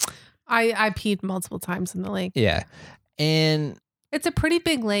 I peed multiple times in the lake. Yeah. And It's a pretty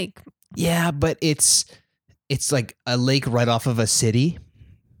big lake. yeah, but it's like a lake right off of a city.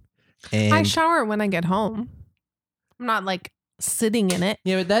 And I shower when I get home. I'm not like sitting in it.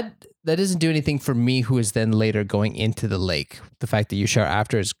 yeah, but that doesn't do anything for me, who is then later going into the lake. The fact that you shower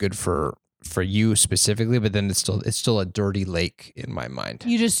after is good for you specifically, but then it's still a dirty lake in my mind.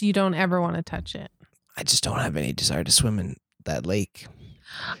 You don't ever want to touch it. I just don't have any desire to swim in that lake.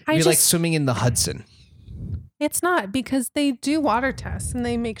 I It'd be like just swimming in the Hudson. it's not, because they do water tests and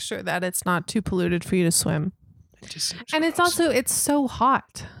they make sure that it's not too polluted for you to swim. It just seems And it's gross. also it's so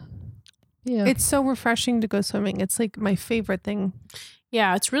hot. yeah. It's so refreshing to go swimming. It's like my favorite thing.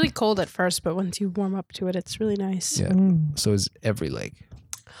 Yeah, it's really cold at first, but once you warm up to it, it's really nice. Yeah. So is every lake.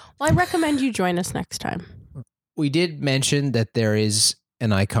 Well, I recommend you join us next time. We did mention that there is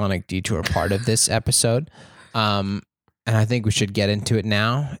an iconic detour part of this episode. And I think we should get into it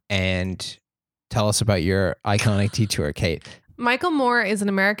now and tell us about your iconic detour, Kate. Michael Moore is an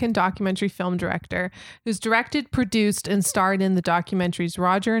American documentary film director who's directed, produced, and starred in the documentaries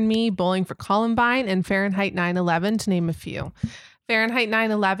Roger and Me, Bowling for Columbine, and Fahrenheit 9/11, to name a few. Fahrenheit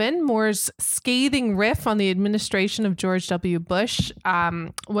 9/11, Moore's scathing riff on the administration of George W. Bush,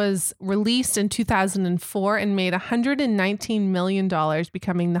 was released in 2004 and made $119 million,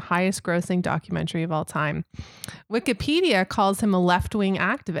 becoming the highest grossing documentary of all time. Wikipedia calls him a left-wing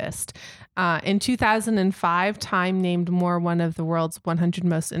activist. In 2005, Time named Moore one of the world's 100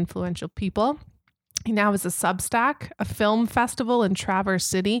 most influential people. He now has a Substack, a film festival in Traverse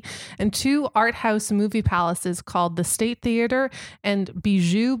City, and 2 art house movie palaces called the State Theater and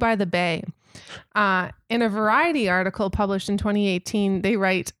Bijou by the Bay. In a Variety article published in 2018, they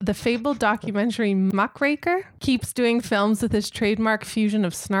write, the fabled documentary Muckraker keeps doing films with his trademark fusion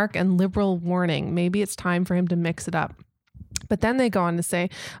of snark and liberal warning. Maybe it's time for him to mix it up. But then they go on to say,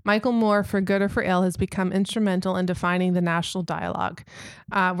 Michael Moore, for good or for ill, has become instrumental in defining the national dialogue.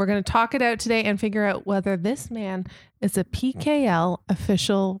 We're going to talk it out today and figure out whether this man is a PKL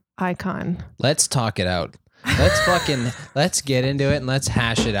official icon. Let's talk it out. Let's get into it and let's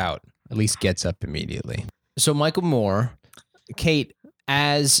hash it out. At least gets up immediately. So Michael Moore, Kate,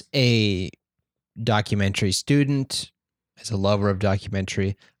 as a documentary student, as a lover of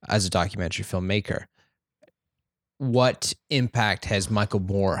documentary, as a documentary filmmaker, what impact has Michael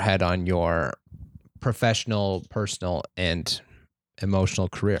Moore had on your professional, personal, and emotional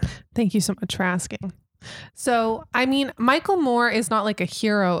career? Thank you so much for asking. So, I mean, Michael Moore is not like a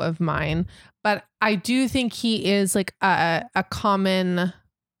hero of mine, but I do think he is like a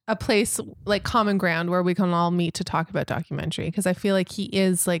place, like common ground where we can all meet to talk about documentary, because I feel like he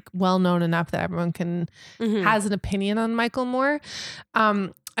is like well known enough that everyone can has an opinion on Michael Moore.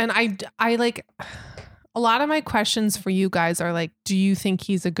 And I like, a lot of my questions for you guys are like, do you think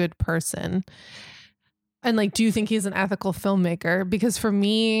he's a good person? And like, do you think he's an ethical filmmaker? Because for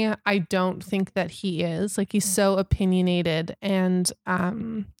me, I don't think that he is. Like, he's so opinionated, and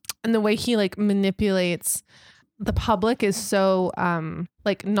the way he like manipulates the public is so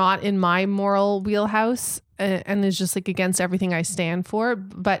like not in my moral wheelhouse, and is just like against everything I stand for.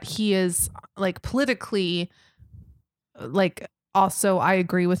 But he is like politically, like, also I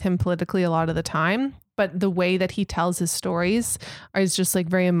agree with him politically a lot of the time. But the way that he tells his stories is just like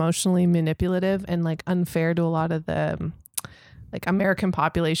very emotionally manipulative and like unfair to a lot of the like American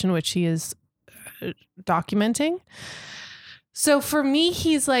population, which he is documenting. So for me,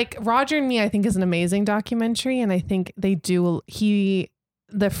 he's like Roger and Me, I think, is an amazing documentary. And I think they do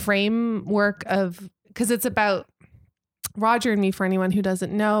the framework of, because it's about Roger and Me, for anyone who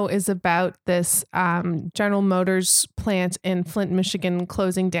doesn't know, is about this General Motors plant in Flint, Michigan,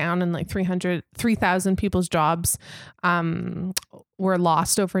 closing down, and like 3,000 people's jobs were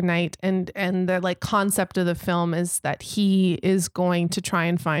lost overnight. And the like concept of the film is that he is going to try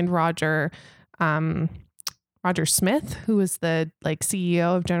and find Roger Smith, who is the like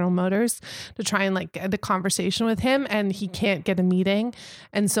CEO of General Motors, to try and like get the conversation with him, and he can't get a meeting.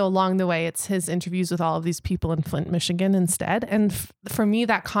 And so along the way, it's his interviews with all of these people in Flint, Michigan instead. And for me,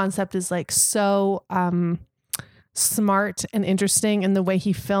 that concept is like so smart and interesting. And the way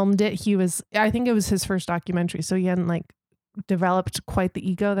he filmed it, I think it was his first documentary, so he hadn't like developed quite the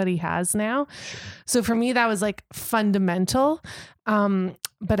ego that he has now. So for me, that was like fundamental.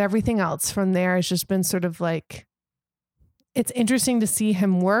 But everything else from there has just been sort of like, it's interesting to see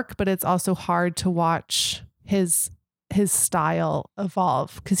him work, but it's also hard to watch his style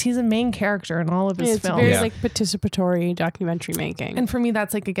evolve, because he's a main character in all of his films. It's very like participatory documentary making. And for me,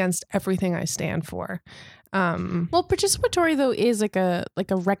 that's like against everything I stand for. Well, participatory though is like a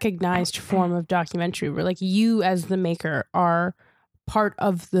recognized form of documentary where like you as the maker are part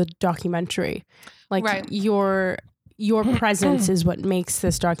of the documentary. Like right. Your presence is what makes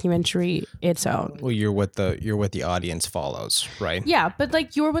this documentary its own. Well, you're what the audience follows, right? Yeah, but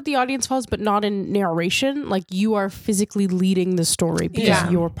like you're what the audience follows, but not in narration. Like you are physically leading the story because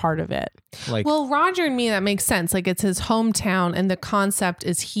you're part of it. Like, well, Roger and Me, that makes sense. Like it's his hometown, and the concept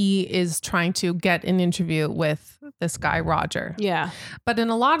is he is trying to get an interview with this guy, Roger. Yeah. But in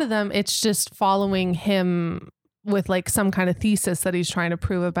a lot of them, it's just following him with like some kind of thesis that he's trying to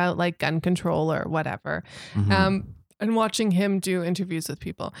prove about like gun control or whatever. And watching him do interviews with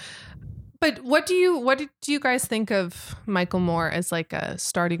people. But what do you guys think of Michael Moore as like a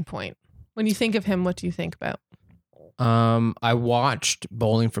starting point? When you think of him, what do you think about? I watched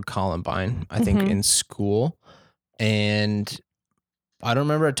Bowling for Columbine, I think, in school, and I don't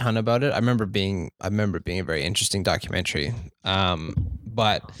remember a ton about it. I remember being a very interesting documentary.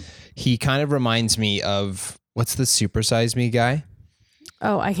 But he kind of reminds me of, what's the Super Size Me guy?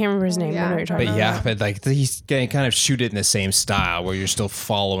 Oh, I can't remember his name. Yeah. But like he's going to kind of shoot it in the same style where you're still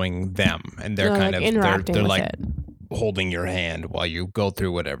following them, and they're kind of interacting they're with like it. Holding your hand while you go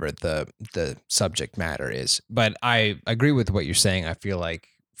through whatever the subject matter is. But I agree with what you're saying. I feel like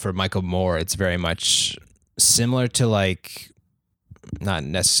for Michael Moore, it's very much similar to, like, not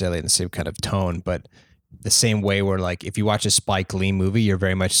necessarily in the same kind of tone, but the same way where, like, if you watch a Spike Lee movie, you're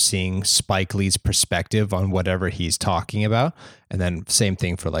very much seeing Spike Lee's perspective on whatever he's talking about. And then same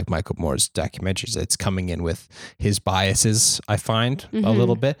thing for like Michael Moore's documentaries. It's coming in with his biases, I find, a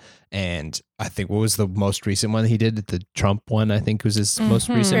little bit. And I think, what was the most recent one he did? The Trump one, I think, was his most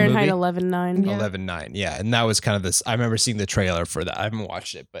recent Fahrenheit movie. 11/9. Yeah. 11/9, yeah. And that was kind of this, I remember seeing the trailer for that. I haven't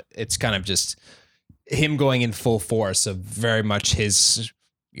watched it, but it's kind of just him going in full force of very much his,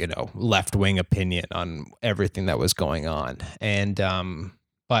 left-wing opinion on everything that was going on. And,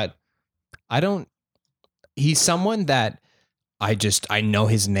 but he's someone that I know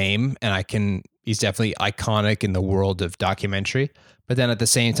his name and he's definitely iconic in the world of documentary. But then at the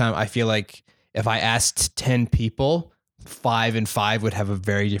same time, I feel like if I asked 10 people, 5 and 5 would have a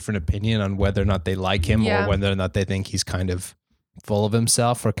very different opinion on whether or not they like him or whether or not they think he's kind of full of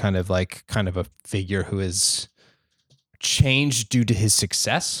himself or kind of a figure who is changed due to his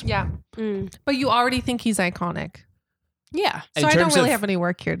success. Yeah. But you already think he's iconic. Yeah. So I don't really have any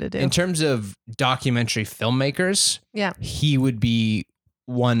work here to do. In terms of documentary filmmakers, he would be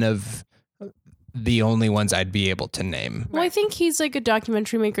one of the only ones I'd be able to name. Well, I think he's like a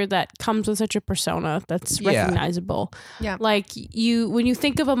documentary maker that comes with such a persona that's recognizable. Yeah. Like when you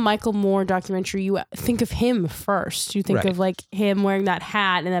think of a Michael Moore documentary, you think of him first. You think of like him wearing that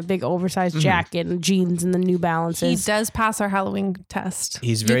hat and that big oversized jacket and jeans and the New Balances. He does pass our Halloween test.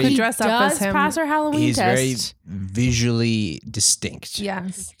 He's very you could dress up as him. Pass our Halloween test. He's very visually distinct.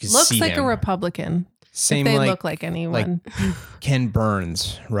 Yes. Looks like a Republican. Same, if they look like anyone. Like Ken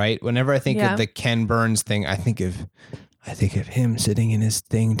Burns, right? Whenever I think of the Ken Burns thing, I think of him sitting in his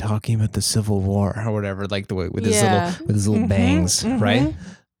thing talking about the Civil War or whatever, like the way with his little bangs, right?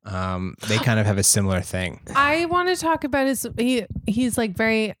 They kind of have a similar thing. I want to talk about he's like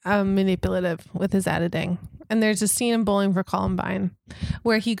very manipulative with his editing. And there's a scene in Bowling for Columbine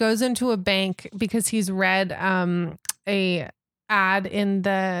where he goes into a bank because he's read a ad in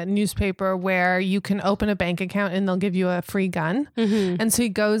the newspaper where you can open a bank account and they'll give you a free gun. And so he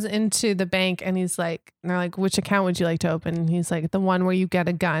goes into the bank and they're like, which account would you like to open? And he's like, the one where you get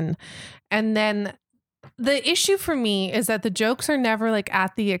a gun. And then the issue for me is that the jokes are never like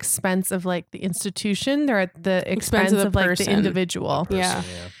at the expense of like the institution. They're at the expense of like the individual. Yeah.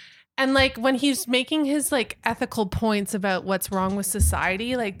 And like when he's making his like ethical points about what's wrong with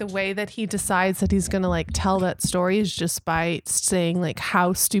society, like the way that he decides that he's going to like tell that story is just by saying like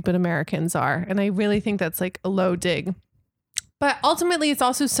how stupid Americans are. And I really think that's like a low dig. But ultimately, it's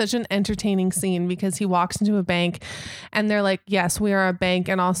also such an entertaining scene because he walks into a bank and they're like, yes, we are a bank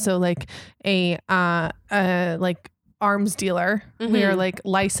and also like a like arms dealer. We are like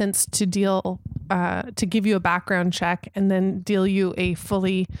licensed to deal to give you a background check and then deal you a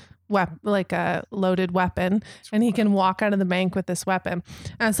fully like a loaded weapon, and he can walk out of the bank with this weapon.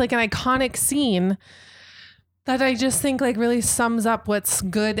 And it's like an iconic scene that I just think like really sums up what's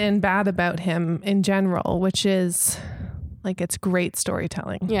good and bad about him in general, which is like it's great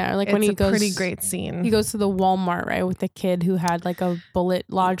storytelling. Yeah, like it's when he goes, pretty great scene. He goes to the Walmart, right, with the kid who had like a bullet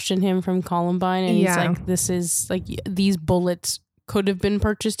lodged in him from Columbine, and he's like, "This is like these bullets could have been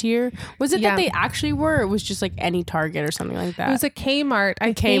purchased here." Was it that they actually were? Or it was just like any Target or something like that. It was a Kmart.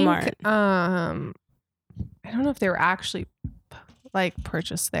 Kmart. I don't know if they were actually like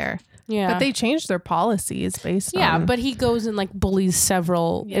purchased there. Yeah, but they changed their policies based on. Yeah, but he goes and like bullies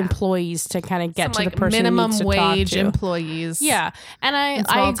several employees to kind of get to the person minimum he needs to wage talk to. Employees. Yeah, and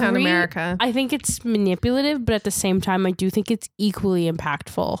I agree. America. I think it's manipulative, but at the same time, I do think it's equally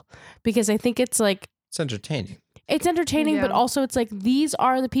impactful because I think it's like it's entertaining. It's entertaining, but also it's like these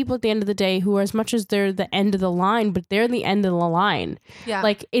are the people at the end of the day who are, as much as they're the end of the line, but they're the end of the line. Yeah.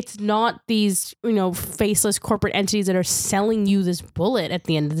 Like it's not these, faceless corporate entities that are selling you this bullet at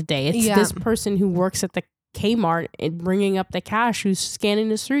the end of the day. It's this person who works at the Kmart and bringing up the cash who's scanning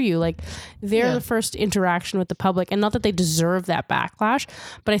this through you. Like they're the first interaction with the public, and not that they deserve that backlash,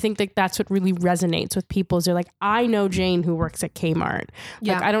 but I think that that's what really resonates with people is they're like, I know Jane who works at Kmart.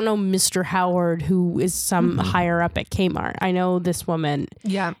 Like I don't know Mr. Howard who is some higher up at Kmart. I know this woman.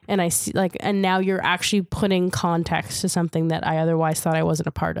 Yeah. And I see and now you're actually putting context to something that I otherwise thought I wasn't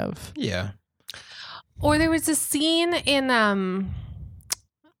a part of. Yeah. Or there was a scene in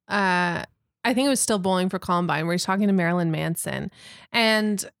I think it was still Bowling for Columbine where he's talking to Marilyn Manson.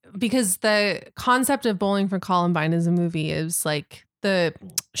 And because the concept of Bowling for Columbine as a movie is like the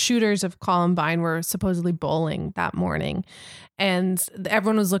shooters of Columbine were supposedly bowling that morning. And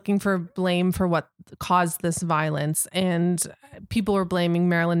everyone was looking for blame for what caused this violence. And people were blaming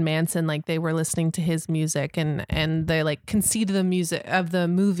Marilyn Manson like they were listening to his music. And they like conceit of the music of the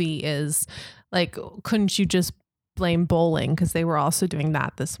movie is like, couldn't you just blame bowling because they were also doing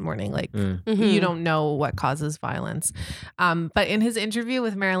that this morning. Like you don't know what causes violence. But in his interview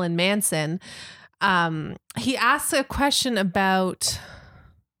with Marilyn Manson, he asked a question about,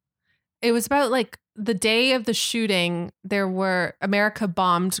 it was about like the day of the shooting, America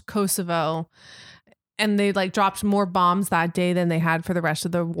bombed Kosovo and they like dropped more bombs that day than they had for the rest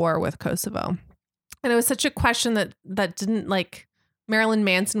of the war with Kosovo. And it was such a question that didn't like, Marilyn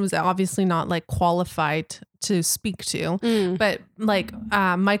Manson was obviously not like qualified to speak to, but like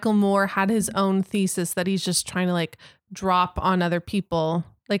Michael Moore had his own thesis that he's just trying to like drop on other people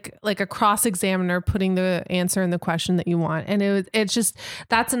like a cross examiner putting the answer in the question that you want. And it's just,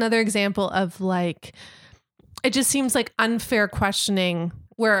 that's another example of like, it just seems like unfair questioning,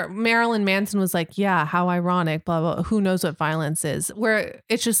 where Marilyn Manson was like, yeah, how ironic, blah, blah, who knows what violence is, where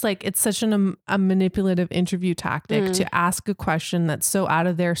it's just like, it's such a manipulative interview tactic to ask a question that's so out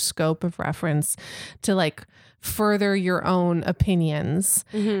of their scope of reference to like further your own opinions.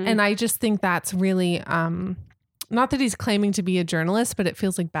 And I just think that's really, not that he's claiming to be a journalist, but it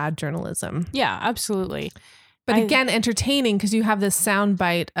feels like bad journalism. Yeah, absolutely. But again, entertaining, because you have this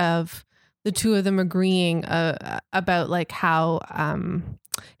soundbite of the two of them agreeing about like how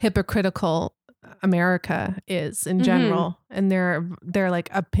hypocritical America is in general, and their like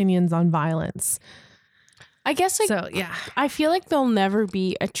opinions on violence. I guess like, so yeah, I feel like there'll never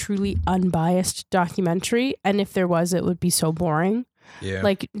be a truly unbiased documentary, and if there was, it would be so boring. Yeah.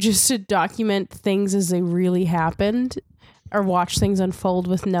 Like just to document things as they really happened, or watch things unfold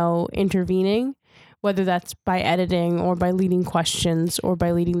with no intervening, whether that's by editing or by leading questions or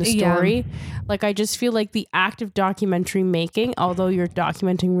by leading the story. Yeah. Like I just feel like the act of documentary making, although you're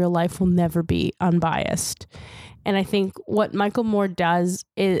documenting real life, will never be unbiased. And I think what Michael Moore does,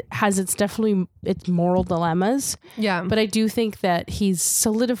 it has its moral dilemmas. Yeah. But I do think that he's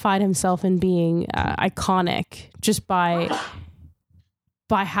solidified himself in being iconic just by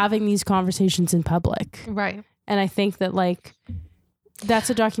having these conversations in public. Right. And I think that like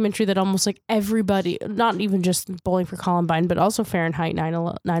that's a documentary that almost like everybody, not even just Bowling for Columbine, but also Fahrenheit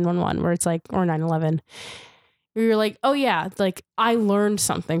 9/11, where it's like, or 9/11, where you're like, oh yeah, like I learned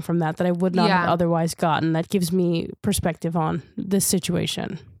something from that I would not have otherwise gotten. That gives me perspective on this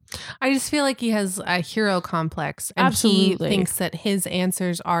situation. I just feel like he has a hero complex, and Absolutely. he thinks that his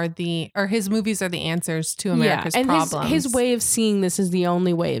answers his movies are the answers to America's problems. His way of seeing this is the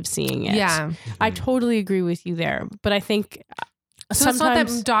only way of seeing it. Yeah. I totally agree with you there. But I think so it's not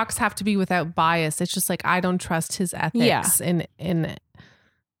that docs have to be without bias. It's just like, I don't trust his ethics in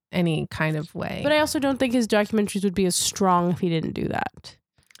any kind of way. But I also don't think his documentaries would be as strong if he didn't do that.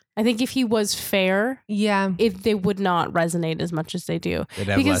 I think if he was fair, if they would not resonate as much as they do. They'd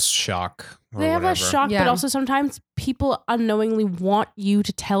have less shock. They have less shock, but also sometimes people unknowingly want you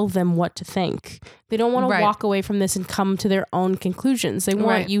to tell them what to think. They don't want to walk away from this and come to their own conclusions. They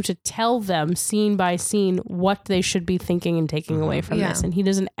want you to tell them scene by scene what they should be thinking and taking away from this. And he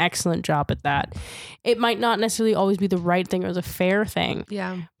does an excellent job at that. It might not necessarily always be the right thing or the fair thing.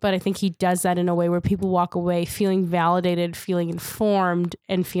 Yeah. But I think he does that in a way where people walk away feeling validated, feeling informed,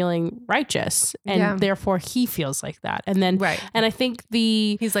 and feeling righteous. And therefore he feels like that. And then, and I think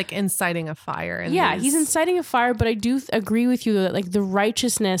he's like inciting a fire. He's inciting a fire, but I do agree with you that like the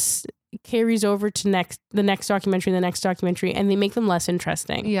righteousness carries over to the next documentary, and they make them less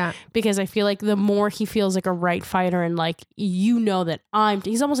interesting. Yeah. Because I feel like the more he feels like a right fighter, and like, that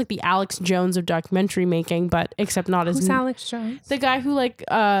he's almost like the Alex Jones of documentary making, but except not as... Who's Alex Jones? The guy who like,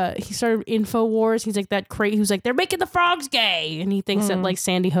 he started InfoWars. He's like that who's like, they're making the frogs gay. And he thinks that like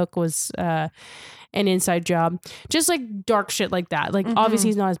Sandy Hook was, an inside job, just like dark shit like that. Like obviously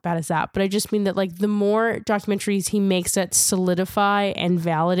he's not as bad as that, but I just mean that like the more documentaries he makes that solidify and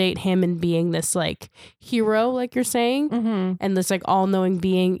validate him in being this like hero, like you're saying, and this like all-knowing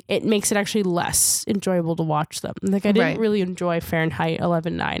being, it makes it actually less enjoyable to watch them. Like I didn't really enjoy Fahrenheit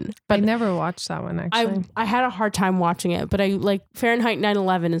 11/9, but I never watched that one actually. I had a hard time watching it, but I like Fahrenheit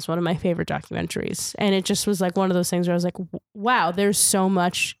 9/11 is one of my favorite documentaries, and it just was like one of those things where I was like, wow, there's so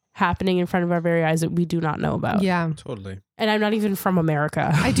much happening in front of our very eyes that we do not know about. Yeah, totally. And I'm not even from America.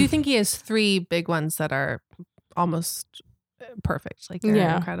 I do think he has 3 big ones that are almost perfect. Like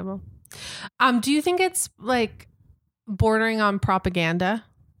they're incredible. Do you think it's like bordering on propaganda?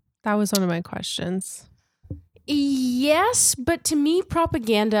 That was one of my questions. Yes, but to me,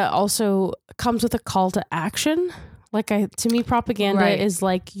 propaganda also comes with a call to action. Like to me, propaganda is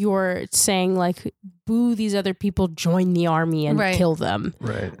like you're saying like, boo these other people, join the army and kill them.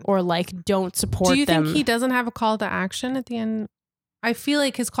 Right. Or like, don't support them. Do you think he doesn't have a call to action at the end? I feel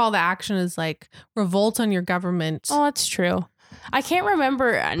like his call to action is like revolt on your government. Oh, that's true. I can't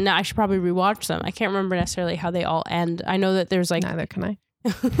remember. No, I should probably rewatch them. I can't remember necessarily how they all end. I know that there's like... Neither can I.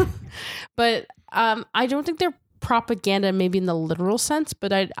 But I don't think they're propaganda maybe in the literal sense,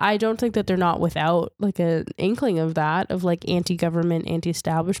 but I don't think that they're not without like an inkling of that, of like anti-government,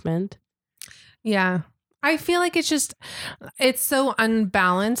 anti-establishment. Yeah. I feel like it's so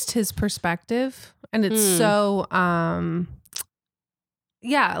unbalanced, his perspective, and it's so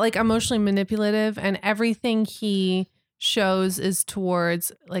like emotionally manipulative, and everything he shows is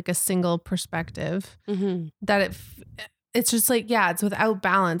towards like a single perspective, that it's just like, it's without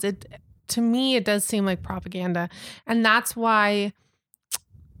balance. To me, it does seem like propaganda. And that's why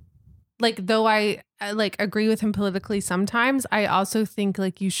like, though I like agree with him politically sometimes, I also think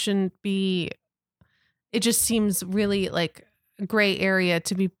like you shouldn't be, it just seems really like a gray area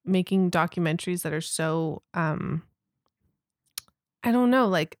to be making documentaries that are so, I don't know,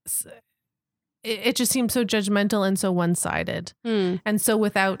 like it just seems so judgmental and so one-sided. And so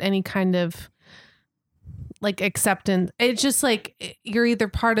without any kind of like acceptance, it's just like you're either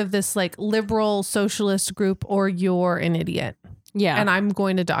part of this like liberal socialist group or you're an idiot. Yeah. And I'm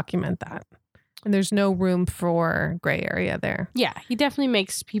going to document that. And there's no room for gray area there. Yeah. He definitely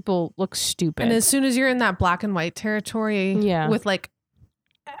makes people look stupid. And as soon as you're in that black and white territory with like,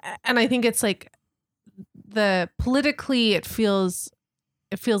 and I think it's like the politically it feels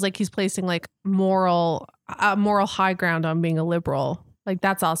like he's placing like moral high ground on being a liberal. Like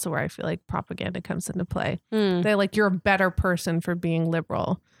that's also where I feel like propaganda comes into play. They're like, you're a better person for being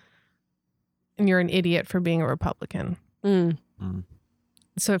liberal and you're an idiot for being a Republican.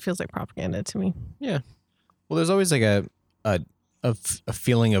 So it feels like propaganda to me. Yeah. Well, there's always like a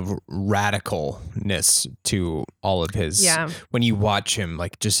feeling of radicalness to all of his. Yeah. When you watch him,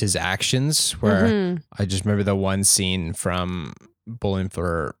 like just his actions, where I just remember the one scene from Bowling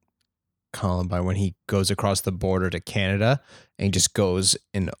for Columbine when he goes across the border to Canada and just goes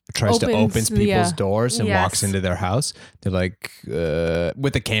and tries to open people's doors and walks into their house. They're like,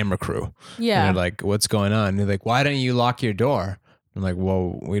 with a camera crew. Yeah. And they're like, what's going on? And they're like, why don't you lock your door? I'm like,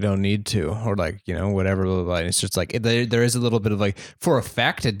 well, we don't need to, or like, you know, whatever. Blah, blah, blah. And it's just like there is a little bit of like, for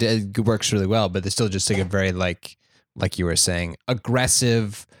effect, it works really well, but there's still just like a very like you were saying,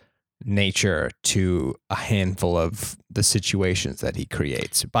 aggressive nature to a handful of the situations that he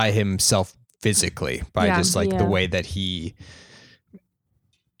creates by himself physically, by just like the way that he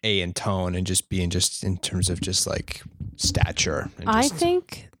in tone and just being just in terms of just like stature. And I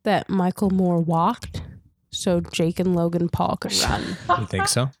think that Michael Moore walked so Jake and Logan Paul could run. You think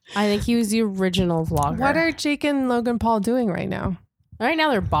so? I think he was the original vlogger. What are Jake and Logan Paul doing right now? Right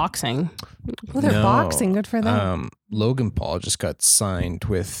now they're boxing. Oh, they're boxing. Good for them. Logan Paul just got signed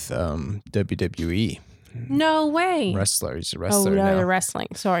with WWE. No way. Wrestler. He's a wrestler Oh, no, now. they're wrestling.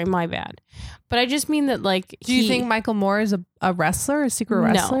 Sorry, my bad. But I just mean that, like, do you think Michael Moore is a wrestler, a secret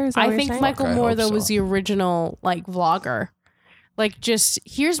wrestler? No, Is that I what you're think saying? Michael I Moore hope though so. was the original like vlogger. Like, just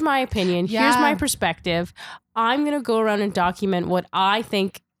here's my opinion. Here's my perspective. I'm gonna go around and document what I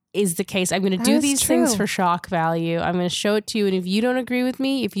think is the case. I'm gonna do these things for shock value. I'm gonna show it to you, and if you don't agree with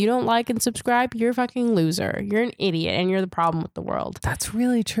me, if you don't like and subscribe, you're a fucking loser. You're an idiot, and you're the problem with the world. That's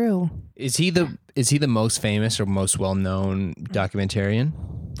really true. Is he the most famous or most well-known documentarian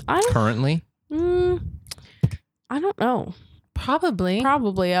currently? I don't know.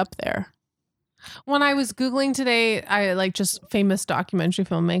 Probably up there. When I was Googling today, I like just famous documentary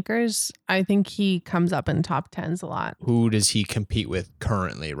filmmakers. I think he comes up in top 10s a lot. Who does he compete with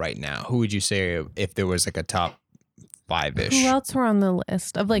currently right now? Who would you say if there was like a top 5-ish? Who else were on the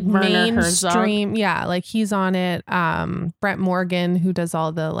list of like Werner mainstream? Herzog. Yeah, like he's on it. Brett Morgan, who does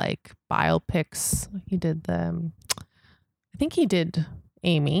all the like biopics. He did I think he did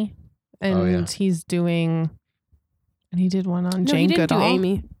Amy, and he's doing, and he did one on Jane he didn't Goodall. do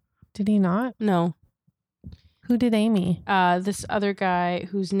Amy. Did he not? No. Who did Amy? This other guy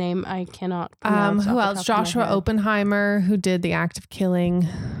whose name I cannot pronounce. Who else? Joshua Oppenheimer, who did The Act of Killing.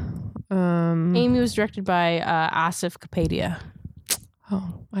 Amy was directed by Asif Kapadia.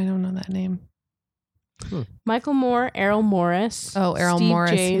 Oh, I don't know that name. Michael Moore, Errol Morris. Oh, Errol Steve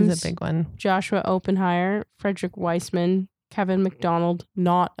Morris, James, he's a big one. Joshua Oppenheimer, Frederick Weissman, Kevin McDonald,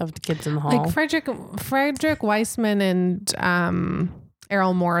 not of the Kids in the Hall. Like Frederick Weissman and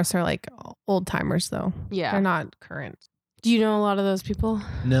Errol Morris are like old timers though. Yeah. They're not current. Do you know a lot of those people?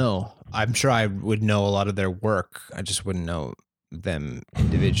 No, I'm sure I would know a lot of their work. I just wouldn't know them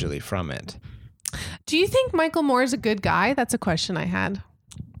individually from it. Do you think Michael Moore is a good guy? That's a question I had.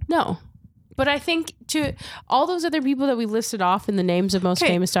 No. But I think to all those other people that we listed off in the names of most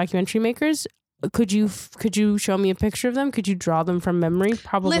famous documentary makers, could you show me a picture of them? Could you draw them from memory?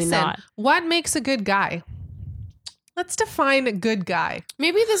 Probably not. What makes a good guy? Let's define a good guy.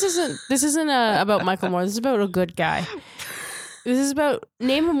 Maybe this isn't about Michael Moore. This is about a good guy. This is about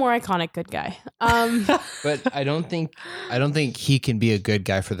name a more iconic good guy. But I don't think he can be a good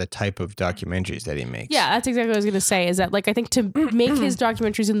guy for the type of documentaries that he makes. Yeah, that's exactly what I was going to say, is that like I think to make his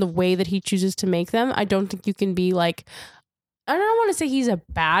documentaries in the way that he chooses to make them, I don't think you can be like, I don't want to say he's a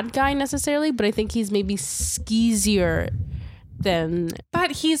bad guy necessarily, but I think he's maybe skeezier than.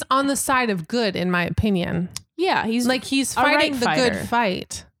 But he's on the side of good, in my opinion. Yeah, he's fighting the good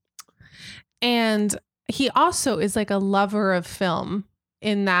fight. And he also is like a lover of film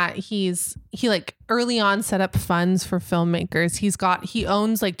in that he like early on set up funds for filmmakers. He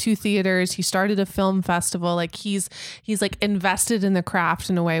owns like 2 theaters. He started a film festival. Like he's like invested in the craft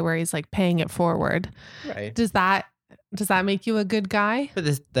in a way where he's like paying it forward. Right. Does that make you a good guy?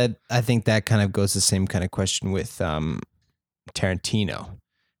 But that I think that kind of goes the same kind of question with Tarantino,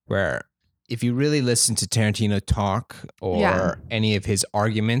 where if you really listen to Tarantino talk or any of his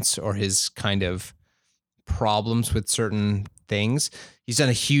arguments or his kind of problems with certain things, he's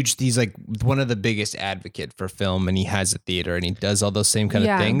like one of the biggest advocate for film, and he has a theater and he does all those same kind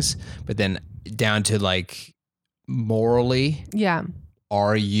of things. But then down to like morally,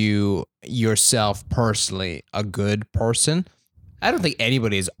 are you yourself personally a good person? I don't think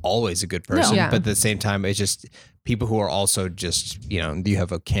anybody is always a good person, but at the same time, it's just people who are also just, you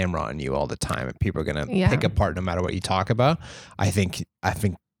have a camera on you all the time and people are going to pick apart no matter what you talk about. I think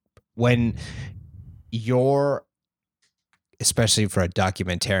when you're, especially for a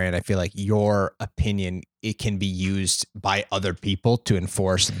documentarian, I feel like your opinion, it can be used by other people to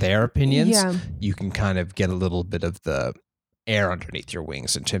enforce their opinions. Yeah. You can kind of get a little bit of the air underneath your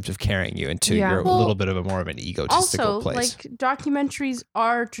wings in terms of carrying you into a little bit of a more of an egotistical place. Also, like documentaries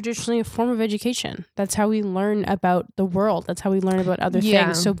are traditionally a form of education. That's how we learn about the world. That's how we learn about other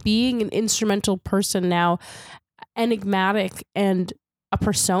things. So being an instrumental person now, enigmatic and a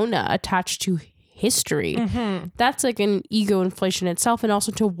persona attached to history, that's like an ego inflation itself, and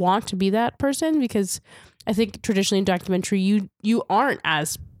also to want to be that person, because I think traditionally in documentary you aren't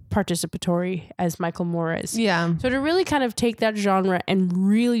as participatory as Michael Moore is. Yeah. So to really kind of take that genre and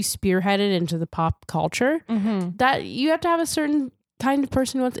really spearhead it into the pop culture, that you have to have a certain kind of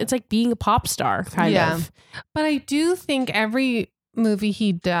person who it's like being a pop star kind of. But I do think every movie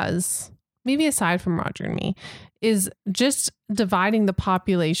he does, maybe aside from Roger and Me, is just dividing the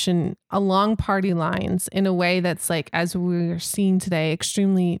population along party lines in a way that's like, as we're seeing today,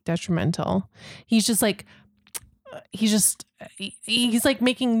 extremely detrimental. He's like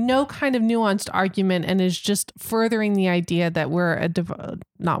making no kind of nuanced argument and is just furthering the idea that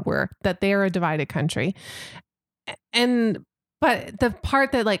that they're a divided country. But the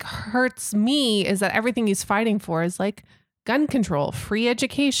part that like hurts me is that everything he's fighting for is like gun control, free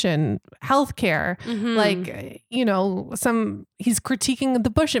education, healthcare, like, he's critiquing the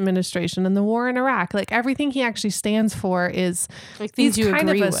Bush administration and the war in Iraq. Like everything he actually stands for is like he's kind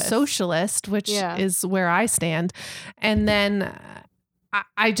of a socialist, which is where I stand. And then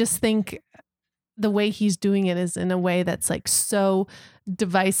I just think the way he's doing it is in a way that's like so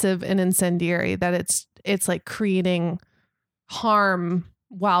divisive and incendiary that it's like creating harm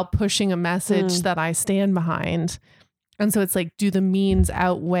while pushing a message that I stand behind. And so it's like, do the means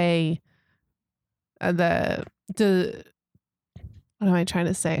outweigh the what am I trying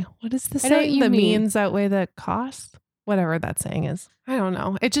to say? What is the saying? The means outweigh the cost? Whatever that saying is. I don't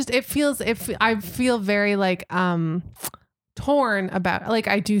know. I feel very like torn about, like,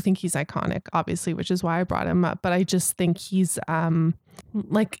 I do think he's iconic, obviously, which is why I brought him up. But I just think he's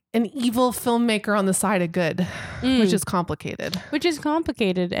like an evil filmmaker on the side of good, which is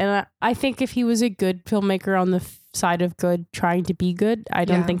complicated. And I think if he was a good filmmaker on the side of good, trying to be good, I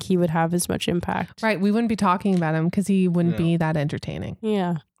don't think he would have as much impact. Right. We wouldn't be talking about him because he wouldn't be that entertaining.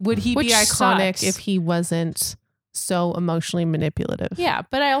 Yeah. Would he be iconic if he wasn't so emotionally manipulative? Yeah.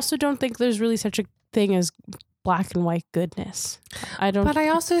 But I also don't think there's really such a thing as black and white goodness. But I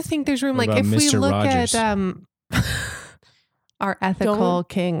also think there's room, like if we look at our ethical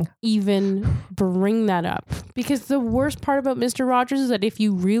king. Even bring that up, because the worst part about Mr. Rogers is that if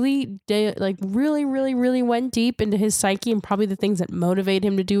you really really went deep into his psyche and probably the things that motivate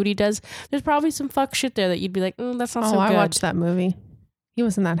him to do what he does, there's probably some fuck shit there that you'd be like, that's not so good. I watched that movie. He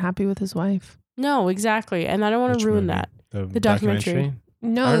wasn't that happy with his wife. No, exactly. And I don't want to ruin that. The documentary.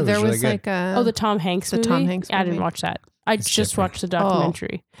 No, there was like the Tom Hanks movie. Tom Hanks movie. I didn't watch that. I just watched the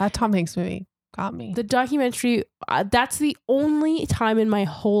documentary. That Tom Hanks movie got me. The documentary, that's the only time in my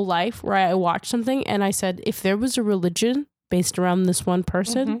whole life where I watched something and I said, if there was a religion based around this one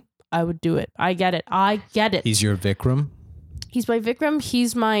person, I would do it. I get it. He's your Vikram? He's my Vikram.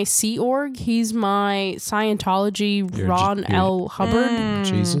 He's my Sea Org. He's my Scientology, Ron L. Hubbard.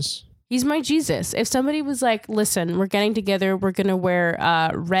 Jesus? He's my Jesus. If somebody was like, listen, we're getting together, we're going to wear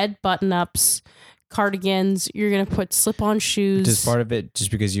red button-ups, cardigans, you're going to put slip-on shoes. Does part of it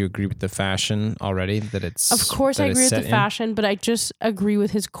just because you agree with the fashion already? That it's Of course I agree with the fashion, but I just agree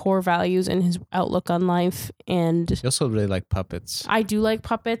with his core values and his outlook on life. And you also really like puppets. I do like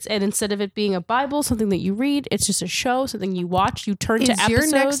puppets, and instead of it being a Bible, something that you read, it's just a show, something you watch, you turn to episodes.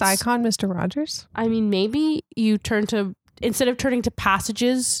 Is your next icon Mr. Rogers? I mean, maybe you turn to, instead of turning to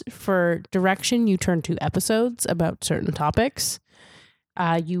passages for direction, you turn to episodes about certain topics.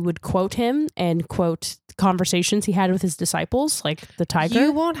 you would quote him and quote conversations he had with his disciples, like the tiger.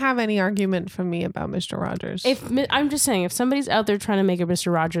 You won't have any argument from me about Mr. Rogers. I'm just saying, if somebody's out there trying to make a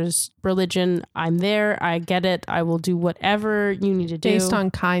Mr. Rogers religion, I'm there. I get it. I will do whatever you need to do. Based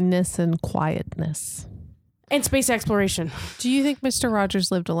on kindness and quietness. And space exploration. Do you think Mr.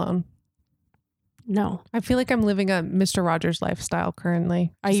 Rogers lived alone? No. I feel like I'm living a Mr. Rogers lifestyle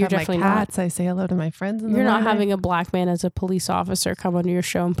currently. You're definitely my cats. I say hello to my friends. You're not having a black man as a police officer come onto your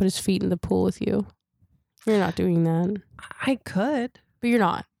show and put his feet in the pool with you. You're not doing that. I could. But you're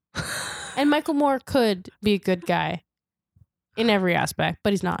not. And Michael Moore could be a good guy in every aspect,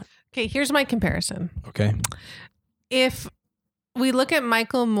 but he's not. Okay, here's my comparison. Okay. If we look at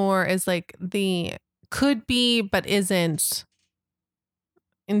Michael Moore as like the could be but isn't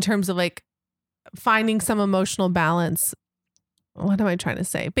in terms of like finding some emotional balance. What am I trying to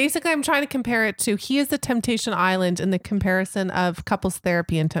say? Basically, I'm trying to compare it to he is the Temptation Island in the comparison of couples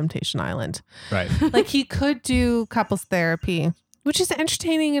therapy and Temptation Island. Right. Like he could do couples therapy, which is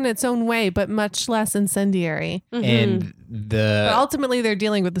entertaining in its own way, but much less incendiary. Mm-hmm. And But ultimately, they're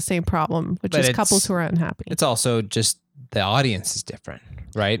dealing with the same problem, which But is it's- couples who are unhappy. it's also just the audience is different,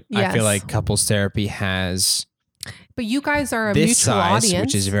 right? I Yes. feel like couples therapy has But you guys are a this mutual size, audience.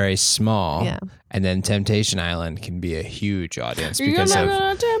 which is very small. Yeah. And then Temptation Island can be a huge audience You're because not of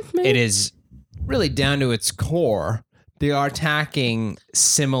gonna tempt me. it is really down to its core. They are attacking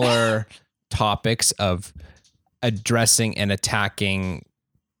similar topics of addressing and attacking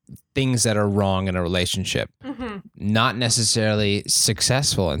things that are wrong in a relationship. Not necessarily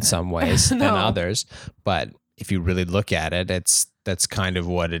successful in some ways than No. others, but if you really look at it, that's kind of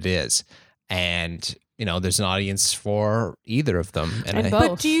what it is. And you know, there's an audience for either of them. And I- both.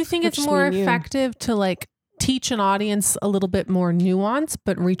 But do you think Which it's is more me and you. effective to like teach an audience a little bit more nuance,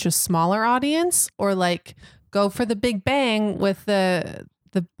 but reach a smaller audience, or like go for the big bang with the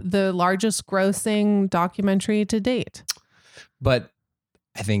largest grossing documentary to date? But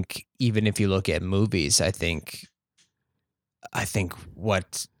I think even if you look at movies, I think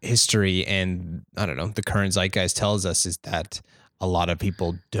what history and I don't know, the current zeitgeist tells us is that a lot of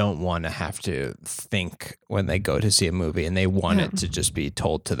people don't want to have to think when they go to see a movie, and they want Yeah. it to just be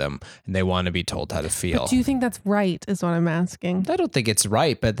told to them, and they want to be told how to feel. But do you think that's right? Is what I'm asking. I don't think it's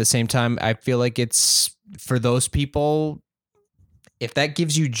right, but at the same time, I feel like it's for those people, if that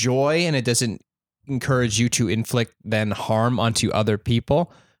gives you joy and it doesn't encourage you to inflict then harm onto other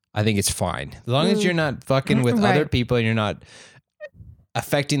people, I think it's fine. As long as you're not fucking with Right. other people and you're not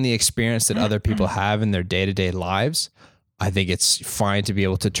affecting the experience that other people have in their day-to-day lives, I think it's fine to be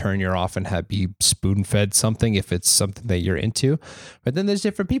able to turn your off and be spoon-fed something if it's something that you're into. But then there's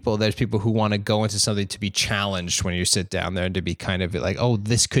different people. There's people who want to go into something to be challenged when you sit down there and to be kind of like, oh,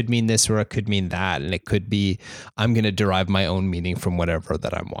 this could mean this or it could mean that. And it could be, I'm going to derive my own meaning from whatever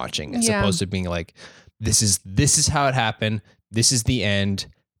that I'm watching, as Yeah. opposed to being like, this is how it happened. This is the end.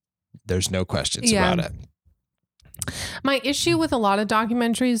 There's no questions Yeah. about it. My issue with a lot of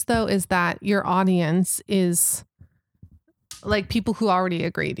documentaries, though, is that your audience is like people who already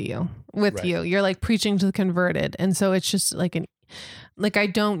agree to you with Right. you. You're like preaching to the converted. And so it's just like I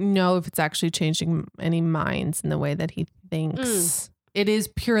don't know if it's actually changing any minds in the way that he thinks. It is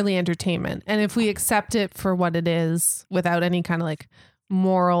purely entertainment. And if we accept it for what it is without any kind of like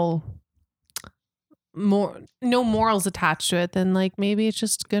no morals attached to it, then like maybe it's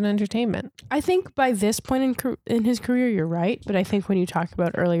just good entertainment. I think by this point in his career, you're right. But I think when you talk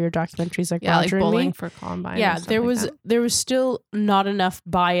about earlier documentaries like Yeah, like Roger and Bowling Me, for Columbine. yeah, or stuff there like was that. there was still not enough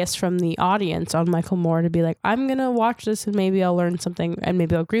bias from the audience on Michael Moore to be like, I'm gonna watch this and maybe I'll learn something and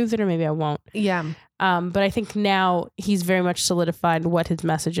maybe I'll agree with it or maybe I won't. Yeah. But I think now he's very much solidified what his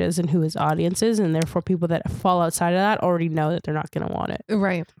message is and who his audience is, and therefore people that fall outside of that already know that they're not gonna want it.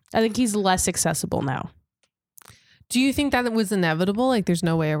 Right. I think he's less accessible now. Do you think that it was inevitable? Like there's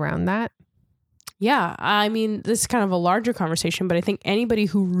no way around that? Yeah, I mean, this is kind of a larger conversation, but I think anybody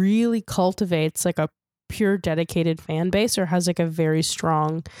who really cultivates like a pure dedicated fan base or has like a very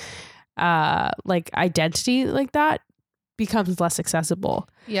strong like identity like that becomes less accessible.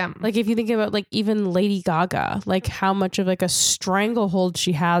 Yeah. Like if you think about like even Lady Gaga, like how much of like a stranglehold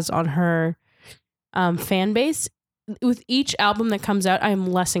she has on her fan base. With each album that comes out, I am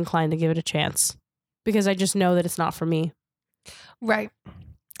less inclined to give it a chance because I just know that it's not for me. Right.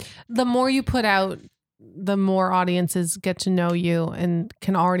 The more you put out, the more audiences get to know you and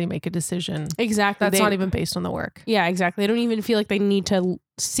can already make a decision. Exactly. That's not even based on the work. Yeah, exactly. They don't even feel like they need to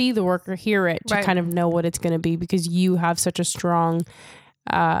see the work or hear it to Right. kind of know what it's going to be because you have such a strong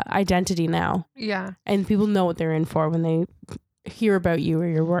identity now. Yeah. And people know what they're in for when they hear about you or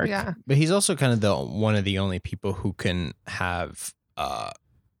your work. Yeah. But he's also kind of one of the only people who can have a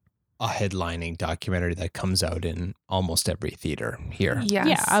headlining documentary that comes out in almost every theater here. Yes.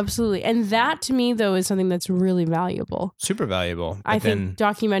 Yeah, absolutely. And that to me though is something that's really valuable. Super valuable. I think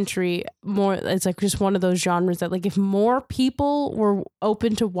documentary more it's like just one of those genres that like if more people were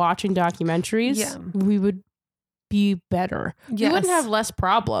open to watching documentaries, Yeah. we would be better. We Yes. wouldn't have less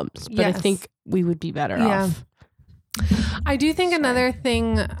problems, but I Yes. think we would be better Yeah. off. I do think another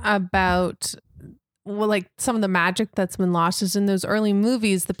thing about like some of the magic that's been lost is in those early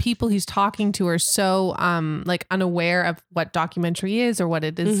movies, the people he's talking to are so like unaware of what documentary is or what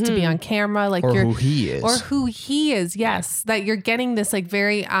it is to be on camera. Like or you're who he is. or who he is. Yes. That you're getting this like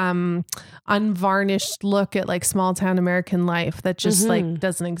very unvarnished look at like small town American life that just like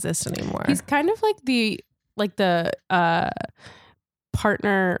doesn't exist anymore. He's kind of like the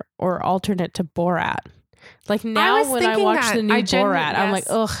partner or alternate to Borat. Like now was when I thinking watch that. the new I Borat, I'm like,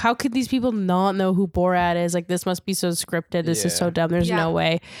 yes. ugh, how could these people not know who Borat is? Like this must be so scripted. This is so dumb. There's Yeah. no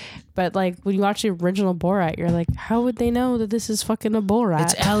way. But like when you watch the original Borat, you're like, how would they know that this is fucking a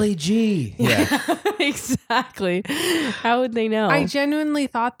Borat? It's LEG. Yeah. Exactly. How would they know? I genuinely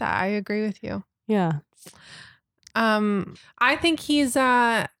thought that. I agree with you. yeah. I think he's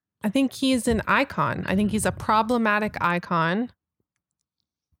an icon. I think he's a problematic icon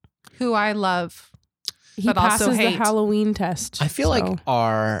who I love. He But also passes the hate. Halloween test. I feel so. like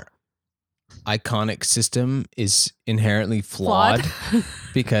our iconic system is inherently flawed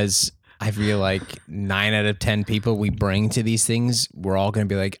because I feel like 9 out of 10 people we bring to these things, we're all going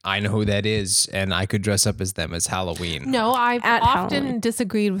to be like, I know who that is, and I could dress up as them as Halloween. No, I've At often Halloween.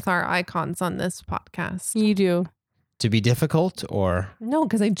 disagreed with our icons on this podcast. You do. To be difficult or No,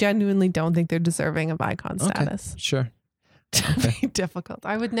 because I genuinely don't think they're deserving of icon Okay. status. Sure. To be difficult.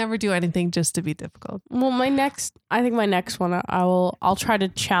 I would never do anything just to be difficult. Well, my next one, I'll try to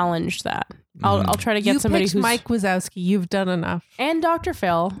challenge that. I'll try to get You somebody picked who's Mike Wazowski. You've done enough. and Dr.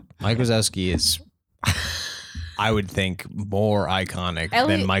 Phil. Mike Wazowski is, I would think, more iconic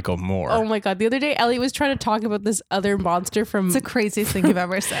Elliot- than Michael Moore. Oh my god! The other day, Elliot was trying to talk about this other monster from. It's the craziest thing you've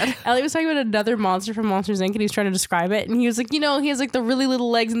ever said. Elliot was talking about another monster from Monsters Inc. and he was trying to describe it, and he was like, he has like the really little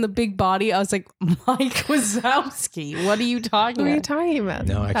legs and the big body. I was like, Mike Wazowski. What are you talking What are you about? talking about?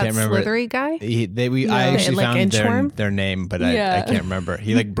 No, I That can't remember. Slithery guy? I actually Like found inchworm? their name, but Yeah. I can't remember.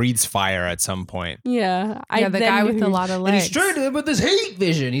 He like breathes fire at some point. Yeah, Yeah, the guy with a lot of And legs. he's trying to with his hate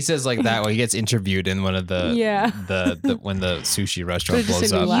vision. He says like that when he gets interviewed in one of the Yeah. the when the sushi restaurant It just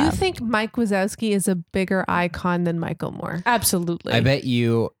blows made me up. laugh. You think Mike Wazowski is a bigger icon than Michael Moore? Absolutely. I bet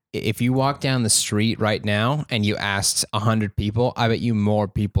you if you walk down the street right now and you asked 100 people, I bet you more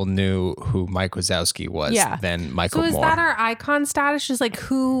people knew who Mike Wazowski was Yeah. than Michael So is Moore. that our icon status? Just like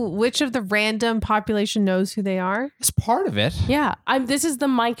which of the random population knows who they are? It's part of it. Yeah, this is the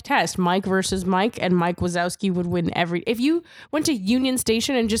Mike test. Mike versus Mike, and Mike Wazowski would win every. If you went to Union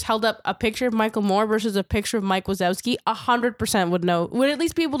Station and just held up a picture of Michael Moore versus a picture of Mike Wazowski, 100% would at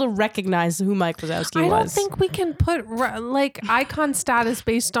least be able to recognize who Mike Wazowski I was. don't think we can put like icon status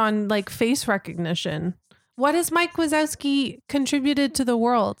based on like face recognition. What has Mike Wazowski contributed to the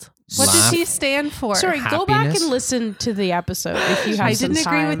world? What does Laugh. he stand for? Sorry, go back Happiness? and listen to the episode if you have I some didn't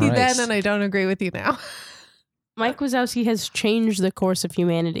agree time. with you Nice. then, and I don't agree with you now. Mike Wazowski has changed the course of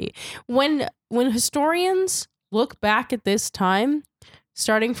humanity. When historians look back at this time,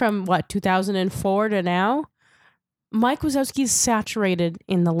 starting from 2004 to now, Mike Wazowski is saturated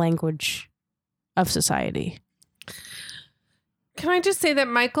in the language of society. Can I just say that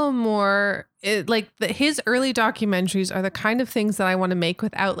Michael Moore, his early documentaries are the kind of things that I want to make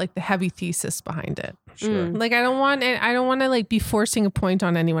without like the heavy thesis behind it. Sure. Like I don't want to like be forcing a point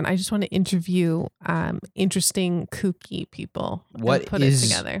on anyone. I just want to interview interesting, kooky people and What put is it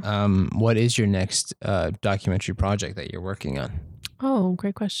together. what is your next documentary project that you're working on? Oh,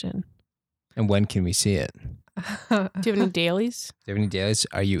 great question. And when can we see it? Do you have any dailies? Do you have any dailies?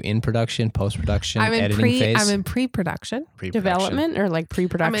 Are you in production, post production, I'm in editing phase? I'm in pre-production. Pre-production. Development or like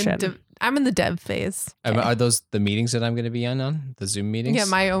pre-production? I'm in the dev phase. Are those the meetings that I'm going to be on? The Zoom meetings? Yeah,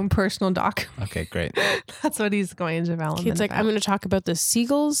 my own personal doc. Okay, great. That's what he's going into development. It's like, about. I'm going to talk about the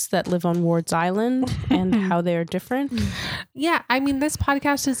seagulls that live on Ward's Island and how they're different. Yeah, I mean, this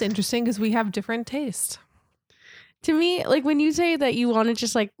podcast is interesting because we have different taste. To me, like when you say that you want to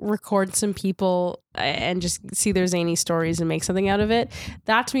just like record some people and just see their zany stories and make something out of it,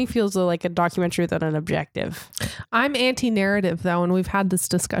 that to me feels like a documentary without an objective. I'm anti-narrative though, and we've had this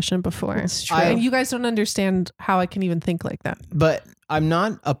discussion before. It's true. And you guys don't understand how I can even think like that. But I'm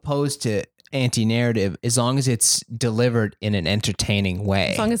not opposed to anti-narrative as long as it's delivered in an entertaining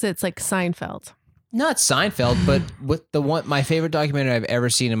way. As long as it's like Seinfeld. Not Seinfeld, but with my favorite documentary I've ever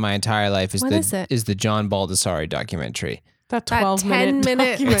seen in my entire life is What is it? the John Baldessari documentary. That That 12-minute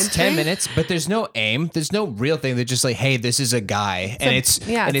 10-minute documentary. It's 10 minutes, but there's no aim. There's no real thing. They're just like, hey, this is a guy. And it's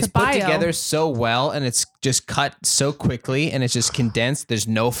it's a put bio. together so well, and it's just cut so quickly, and it's just condensed. There's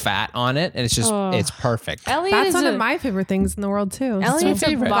no fat on it, and it's just it's perfect. Elliot That's is one a, of my favorite things in the world too. Elliot's So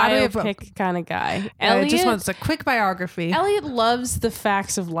a biopic kind of guy. Elliot just wants a quick biography. Elliot loves the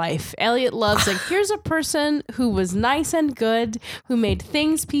facts of life. Elliot loves like here's a person who was nice and good, who made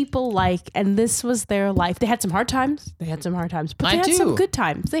things people like, and this was their life. They had some hard times. But they had some good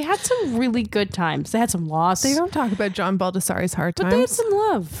times. They had some really good times. They had some loss. They don't talk about John Baldessari's hard But times. they had some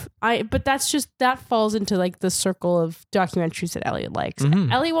love. But that falls into like the circle of documentaries that Elliot likes.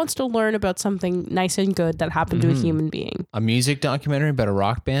 Elliot wants to learn about something nice and good that happened to a human being. A music documentary about a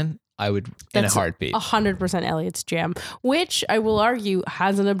rock band, I would in a heartbeat. 100% Elliot's jam, which I will argue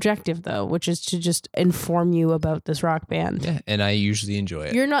has an objective though, which is to just inform you about this rock band. Yeah, and I usually enjoy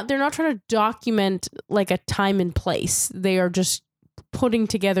it. They're not trying to document like a time and place. They are just putting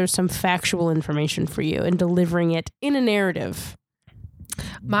together some factual information for you and delivering it in a narrative.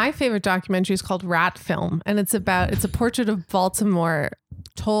 My favorite documentary is called Rat Film, and it's a portrait of Baltimore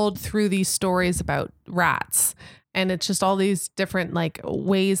told through these stories about rats. And it's just all these different like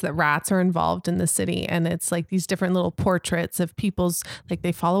ways that rats are involved in the city. And it's like these different little portraits of people's, like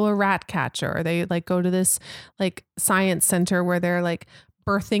they follow a rat catcher, or they like go to this like science center where they're like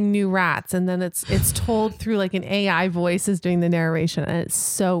birthing new rats. And then it's told through like an AI voice is doing the narration. And it's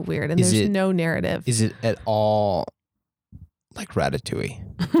so weird. And there's no narrative. Is it at all like Ratatouille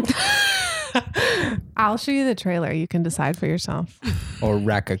I'll show you the trailer. You can decide for yourself. or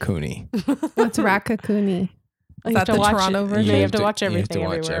Raccacoonie? What's Raccacoonie? Is that the Toronto version? You have to watch everything you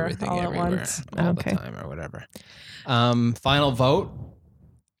have to watch everywhere, everything all everywhere, at once. all Okay. the time or whatever. Final vote?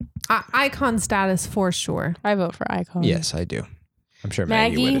 Icon status for sure. I vote for Icon. Yes, I do. I'm sure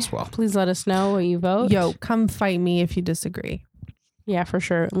Maggie Maggie, would as well. please let us know what you vote. Yo, come fight me if you disagree. Yeah, for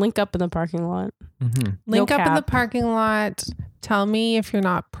sure. Link up in the parking lot. Mm-hmm. Link up in the cap. parking lot. Tell me if you're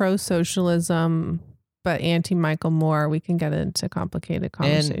not pro-socialism but anti-Michael Moore. We can get into complicated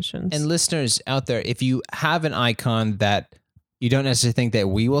conversations. And listeners out there, if you have an icon that you don't necessarily think that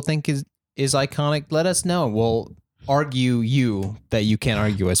we will think is iconic, let us know. We'll argue you that you can't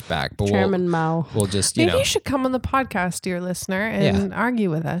argue us back. But Chairman Mao. we'll just, Maybe you should come on the podcast, dear listener, and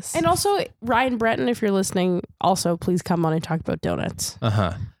argue with us. And also, Ryan Breton, if you're listening, also please come on and talk about donuts.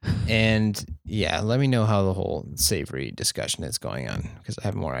 And yeah, let me know how the whole savory discussion is going on, because I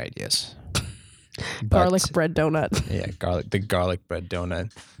have more ideas. Garlic bread donut. Yeah, the garlic bread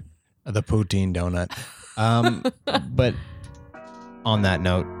donut, the poutine donut. But on that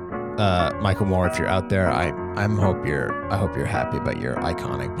note, Michael Moore, if you're out there, I hope you're happy about your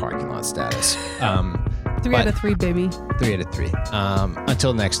iconic parking lot status. 3 out of 3, baby. 3 out of 3.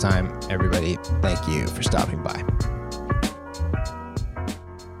 Until next time, everybody, thank you for stopping by.